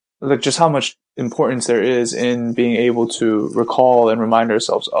importance there is in being able to recall and remind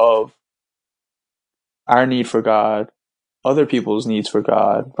ourselves of our need for God, other people's needs for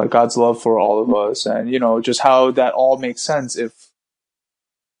God, like God's love for all of us, and, you know, just how that all makes sense if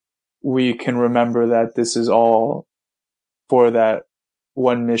we can remember that this is all for that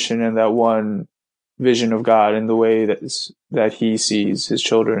one mission and that one vision of God in the way that he sees his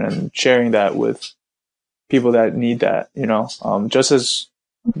children, and sharing that with people that need that, you know, just as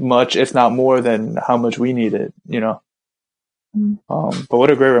much, if not more than how much we need it, you know. But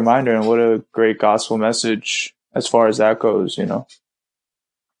what a great reminder and what a great gospel message as far as that goes, you know.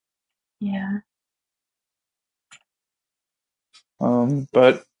 Yeah.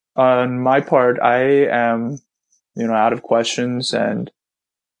 But on my part, I am, you know, out of questions, and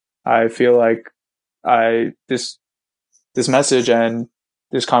I feel like this message and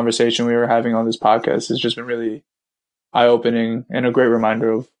this conversation we were having on this podcast has just been really eye-opening and a great reminder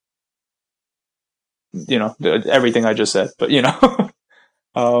of, you know, everything I just said. But, you know,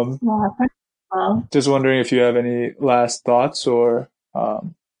 just wondering if you have any last thoughts or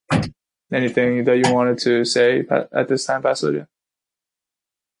anything that you wanted to say at this time, Pastor Lydia.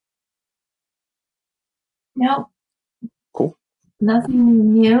 Nope. Cool.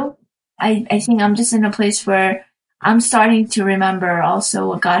 Nothing new. I think I'm just in a place where I'm starting to remember also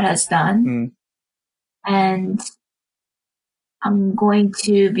what God has done. And I'm going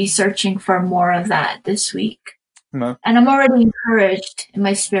to be searching for more of that this week. And I'm already encouraged in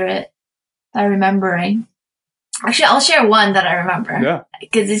my spirit by remembering. Actually, I'll share one that I remember. Yeah.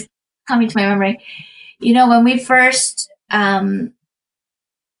 Because it's coming to my memory. You know, when we first got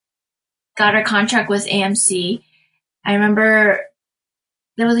our contract with AMC, I remember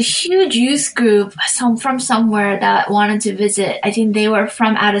there was a huge youth group from somewhere that wanted to visit. I think they were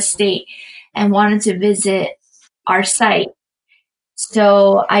from out of state and wanted to visit our site.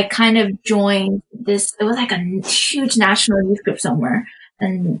 So I kind of joined this. It was like a huge national youth group somewhere.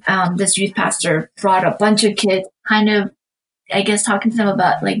 And this youth pastor brought a bunch of kids, kind of, I guess, talking to them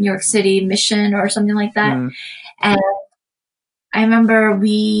about like New York City mission or something like that. And I remember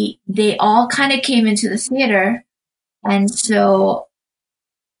they all kind of came into the theater. And so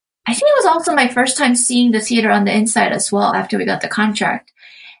I think it was also my first time seeing the theater on the inside as well after we got the contract.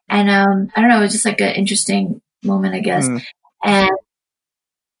 And I don't know, it was just like an interesting moment, I guess. And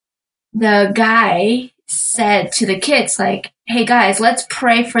the guy said to the kids, like, hey guys, let's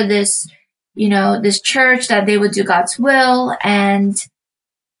pray for this, you know, this church, that they would do God's will. And,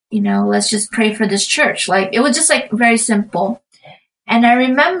 you know, let's just pray for this church. Like, it was just like very simple. And I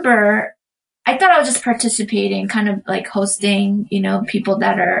remember, I thought I was just participating, kind of like hosting, you know, people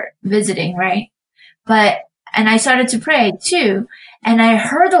that are visiting, right? And I started to pray too. And I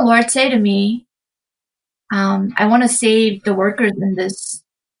heard the Lord say to me, I want to save the workers in this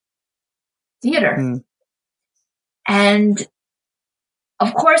theater. And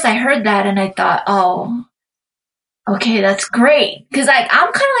of course I heard that and I thought, oh, okay, that's great. Cause like,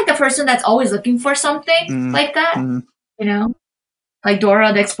 I'm kind of like the person that's always looking for something like that, you know, like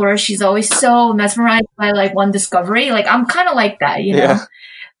Dora the Explorer. She's always so mesmerized by like one discovery. Like, I'm kind of like that, you know?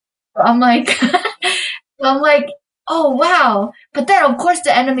 I'm like, oh wow. But then of course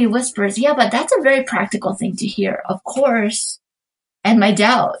the enemy whispers, yeah, but that's a very practical thing to hear. Of course. And my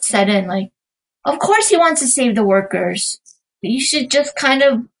doubt set in, like, of course he wants to save the workers. You should just kind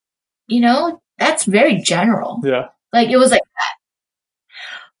of, you know, that's very general. Yeah. Like, it was like that.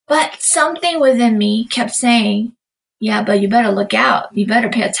 But something within me kept saying, yeah, but you better look out. You better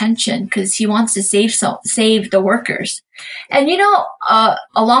pay attention because he wants to save the workers. And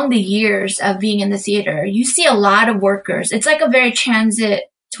along the years of being in the theater, you see a lot of workers. It's like a very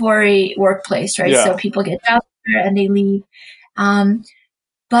transitory workplace, right? Yeah. So people get jobs there and they leave.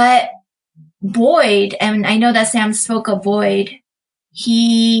 But Boyd, and I know that Sam spoke of Boyd,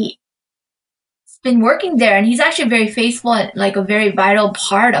 he's been working there and he's actually very faithful and like a very vital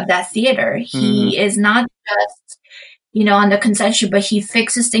part of that theater. He is not just on the concession, but he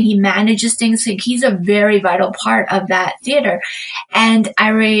fixes things, he manages things. Like he's a very vital part of that theater. And I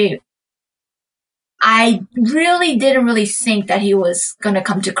really didn't really think that he was going to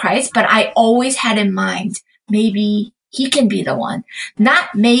come to Christ, but I always had in mind, maybe he can be the one.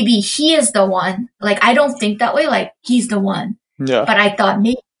 Not maybe he is the one. Like, I don't think that way, like he's the one. Yeah. But I thought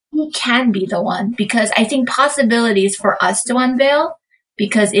maybe he can be the one because I think possibilities for us to unveil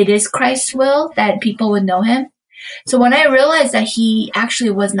because it is Christ's will that people would know him. So when I realized that he actually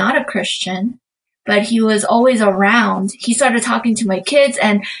was not a Christian, but he was always around, he started talking to my kids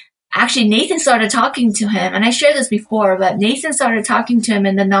and actually Nathan started talking to him. And I shared this before, but Nathan started talking to him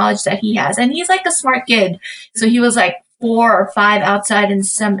in the knowledge that he has. And he's like a smart kid. So he was like 4 or 5 outside in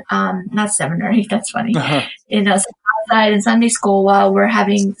not 7 or 8. That's funny. Outside in Sunday school while we're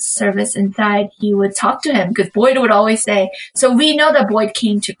having service inside, he would talk to him because Boyd would always say, so we know that Boyd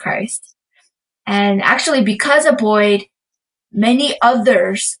came to Christ. And actually, because of Boyd, many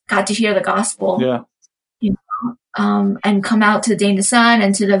others got to hear the gospel. Yeah. And come out to the Day in the Sun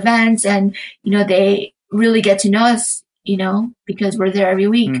and to the events, and they really get to know us, because we're there every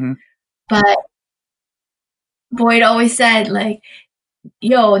week. But Boyd always said, like,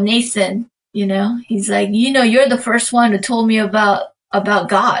 "Yo, Nathan, he's like, you're the first one who told me about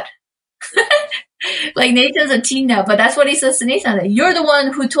God." Like Nathan's a teen now, but that's what he says to Nathan. Like, you're the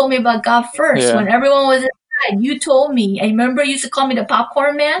one who told me about God first. Yeah. When everyone was inside, you told me. And remember, you used to call me the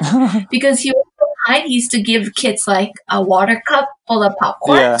popcorn man because he was so kind. He used to give kids like a water cup full of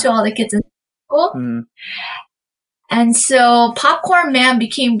popcorn to all the kids in school. And so Popcorn Man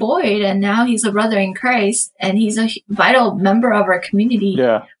became Boyd, and now he's a brother in Christ, and he's a vital member of our community.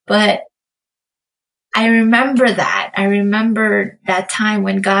 Yeah. But I remember that. I remember that time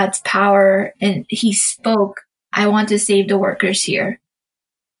when God's power, and he spoke, I want to save the workers here.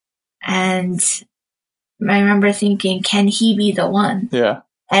 And I remember thinking, can he be the one? Yeah.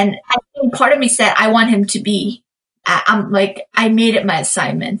 And I think part of me said, I want him to be. I'm like, I made it my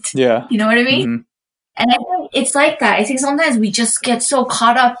assignment. Yeah. You know what I mean? And I think it's like that. I think sometimes we just get so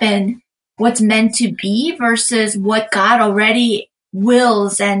caught up in what's meant to be versus what God already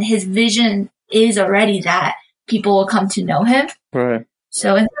wills, and his vision is already that people will come to know him. Right.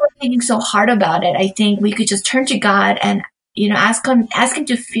 So instead of thinking so hard about it, I think we could just turn to God and, ask him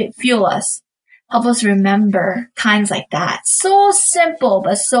to fuel us, help us remember times like that. So simple,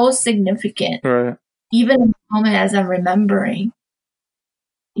 but so significant. Right. Even in the moment as I'm remembering,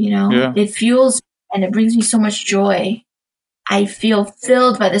 it fuels and it brings me so much joy. I feel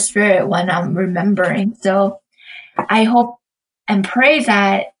filled by the Spirit when I'm remembering. So I hope and pray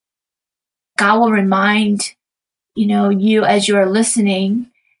that God will remind, you as you are listening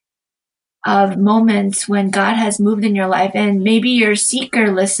of moments when God has moved in your life, and maybe you're a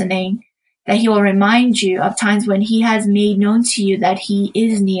seeker listening, that he will remind you of times when he has made known to you that he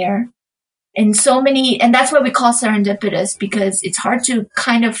is near. And and that's what we call serendipitous, because it's hard to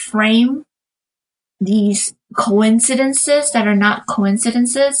kind of frame these coincidences that are not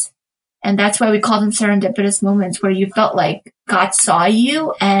coincidences. And that's why we call them serendipitous moments, where you felt like God saw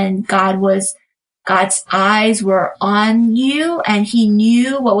you and God's eyes were on you, and he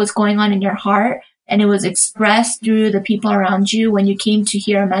knew what was going on in your heart, and it was expressed through the people around you when you came to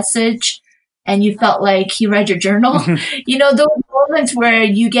hear a message and you felt like he read your journal. Those moments where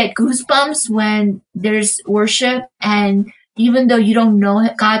you get goosebumps when there's worship, and even though you don't know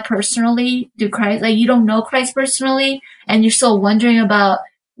God personally through Christ, like you don't know Christ personally, and you're still wondering about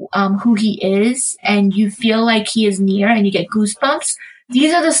who he is, and you feel like he is near and you get goosebumps.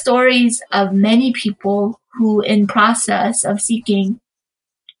 These are the stories of many people who, in process of seeking,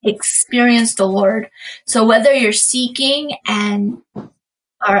 experience the Lord. So whether you're seeking and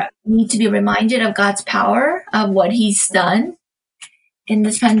need to be reminded of God's power, of what he's done in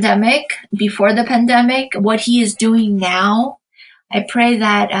this pandemic, before the pandemic, what he is doing now, I pray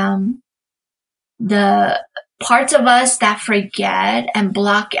that the parts of us that forget and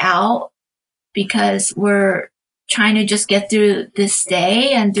block out because we're trying to just get through this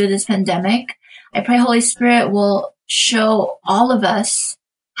day and through this pandemic, I pray Holy Spirit will show all of us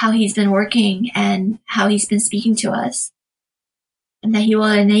how he's been working and how he's been speaking to us. and that He will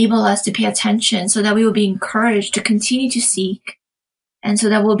enable us to pay attention so that we will be encouraged to continue to seek, and so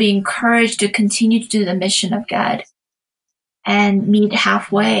that we'll be encouraged to continue to do the mission of God and meet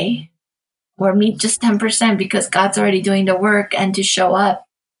halfway or meet just 10% because God's already doing the work, and to show up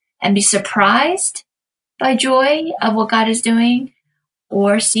and be surprised by joy of what God is doing,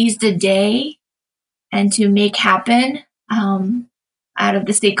 or seize the day and to make happen out of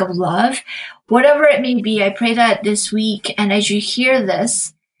the sake of love. Whatever it may be, I pray that this week, and as you hear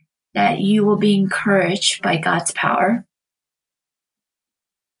this, that you will be encouraged by God's power.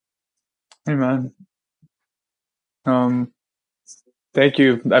 Amen. Thank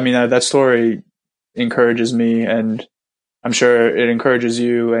you. I mean, that story encourages me, and I'm sure it encourages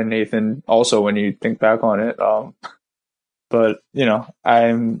you and Nathan also when you think back on it. But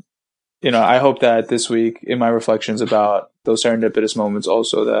I hope that this week in my reflections about those serendipitous moments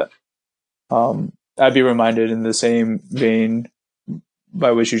also that I'd be reminded in the same vein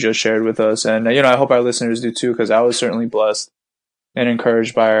by which you just shared with us. And, I hope our listeners do too, because I was certainly blessed and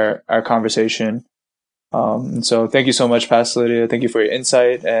encouraged by our conversation. And so thank you so much, Pastor Lydia. Thank you for your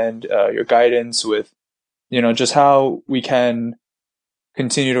insight and your guidance with, just how we can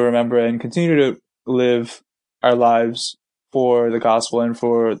continue to remember and continue to live our lives for the gospel and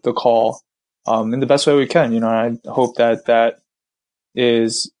for the call in the best way we can. I hope that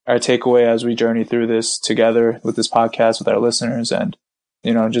is our takeaway as we journey through this together with this podcast with our listeners. And,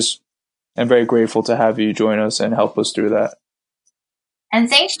 just I'm very grateful to have you join us and help us through that. And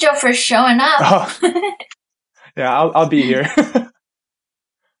thanks, Joe, for showing up. Oh, yeah, I'll be here.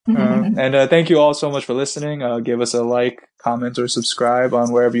 And thank you all so much for listening. Give us a like, comment, or subscribe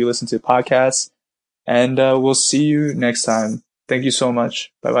on wherever you listen to podcasts. And we'll see you next time. Thank you so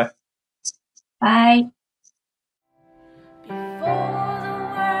much. Bye-bye. Bye.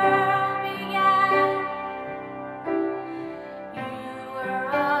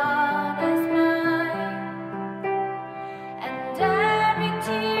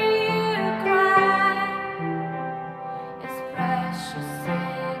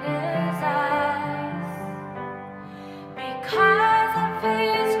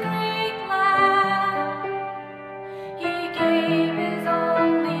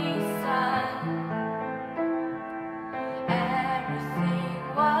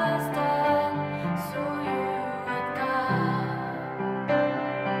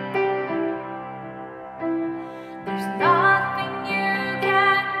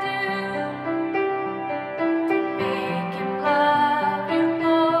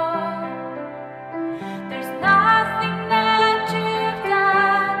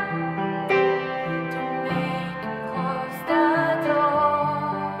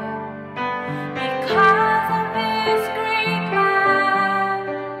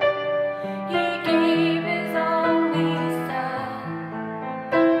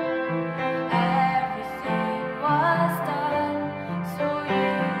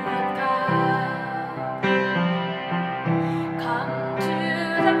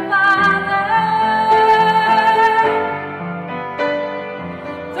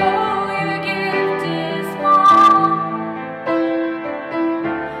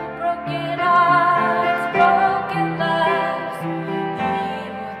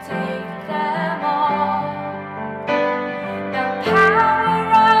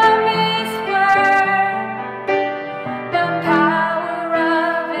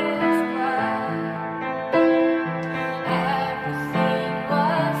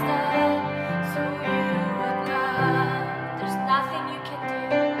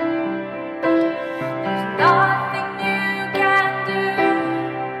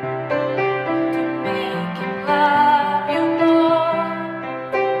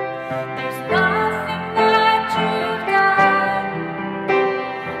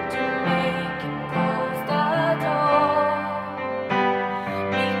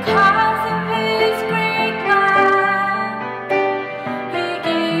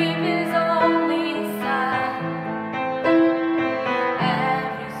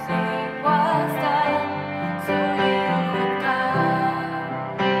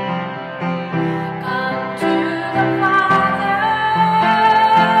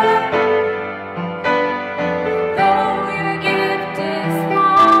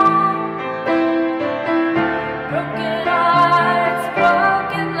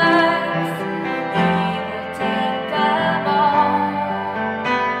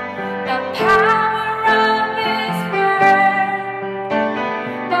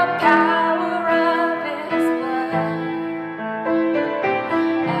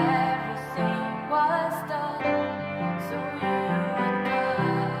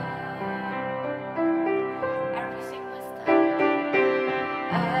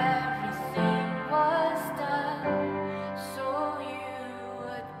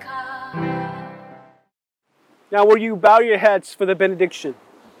 Now, will you bow your heads for the benediction?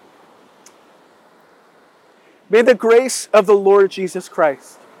 May the grace of the Lord Jesus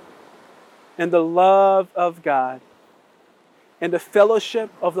Christ and the love of God and the fellowship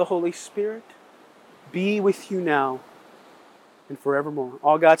of the Holy Spirit be with you now and forevermore.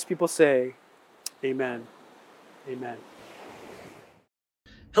 All God's people say, Amen. Amen.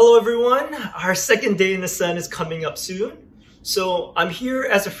 Hello everyone, our second day in the sun is coming up soon. So I'm here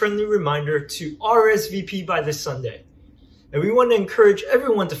as a friendly reminder to RSVP by this Sunday. And we want to encourage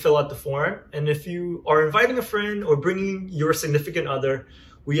everyone to fill out the form. And if you are inviting a friend or bringing your significant other,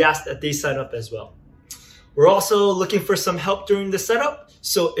 we ask that they sign up as well. We're also looking for some help during the setup.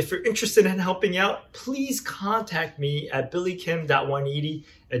 So if you're interested in helping out, please contact me at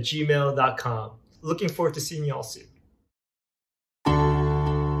billykim.180@gmail.com. Looking forward to seeing you all soon.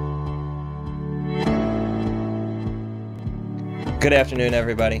 Good afternoon,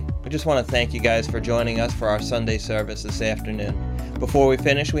 everybody. We just want to thank you guys for joining us for our Sunday service this afternoon. Before we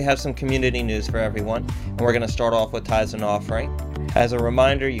finish, we have some community news for everyone, and we're going to start off with tithes and offering. As a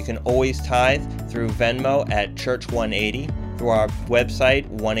reminder, you can always tithe through Venmo at Church180, through our website,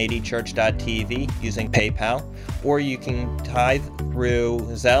 180church.tv, using PayPal, or you can tithe through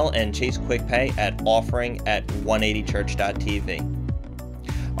Zelle and Chase QuickPay at offering@180church.tv.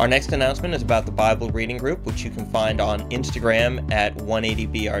 Our next announcement is about the Bible Reading Group, which you can find on Instagram at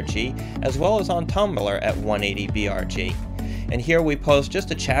 180brg, as well as on Tumblr at 180brg. And here we post just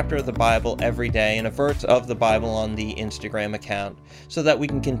a chapter of the Bible every day and a verse of the Bible on the Instagram account, so that we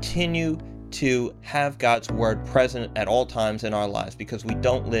can continue to have God's Word present at all times in our lives, because we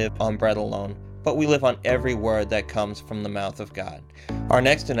don't live on bread alone, but we live on every word that comes from the mouth of God. Our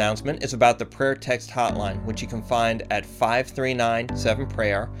next announcement is about the prayer text hotline, which you can find at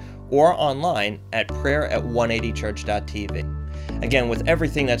 539-7-PRAYER or online at prayer@180church.tv. Again, with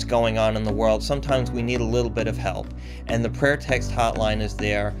everything that's going on in the world, sometimes we need a little bit of help, and the prayer text hotline is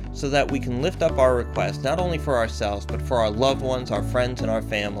there so that we can lift up our requests, not only for ourselves, but for our loved ones, our friends, and our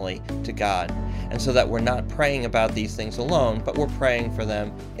family to God, and so that we're not praying about these things alone, but we're praying for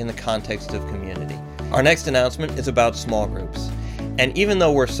them in the context of community. Our next announcement is about small groups. And even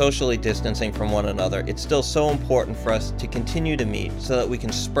though we're socially distancing from one another, it's still so important for us to continue to meet so that we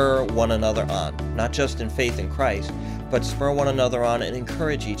can spur one another on, not just in faith in Christ, but spur one another on and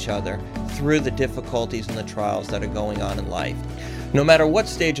encourage each other through the difficulties and the trials that are going on in life. No matter what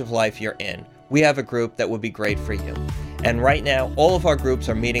stage of life you're in, we have a group that would be great for you. And right now, all of our groups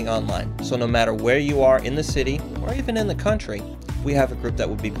are meeting online. So no matter where you are in the city or even in the country, we have a group that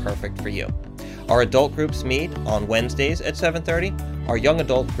would be perfect for you. Our adult groups meet on Wednesdays at 7:30. Our young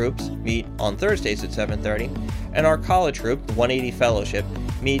adult groups meet on Thursdays at 7:30. And our college group, the 180 Fellowship,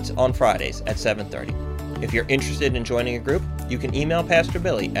 meets on Fridays at 7:30. If you're interested in joining a group, you can email Pastor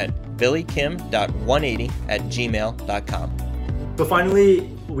Billy at billykim.180@gmail.com. So finally,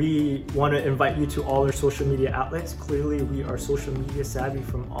 we want to invite you to all our social media outlets. Clearly, we are social media savvy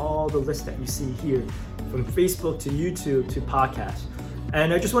from all the lists that you see here, from Facebook to YouTube to podcasts.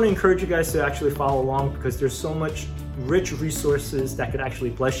 And I just want to encourage you guys to actually follow along, because there's so much rich resources that could actually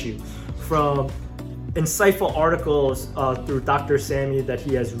bless you. From insightful articles through Dr. Sammy that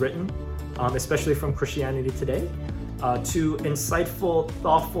he has written, especially from Christianity Today, to insightful,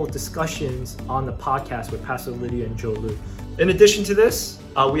 thoughtful discussions on the podcast with Pastor Lydia and Joe. In addition to this,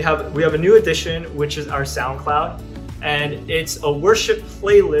 we have a new addition, which is our SoundCloud, and it's a worship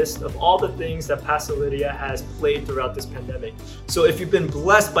playlist of all the things that Pastor Lydia has played throughout this pandemic. So if you've been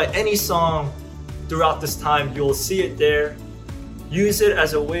blessed by any song throughout this time, you'll see it there. Use it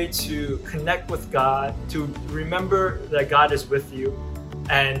as a way to connect with God, to remember that God is with you,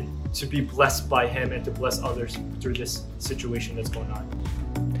 and to be blessed by Him and to bless others through this situation that's going on.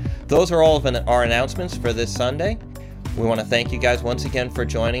 Those are all of our announcements for this Sunday. We want to thank you guys once again for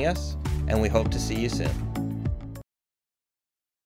joining us, and we hope to see you soon.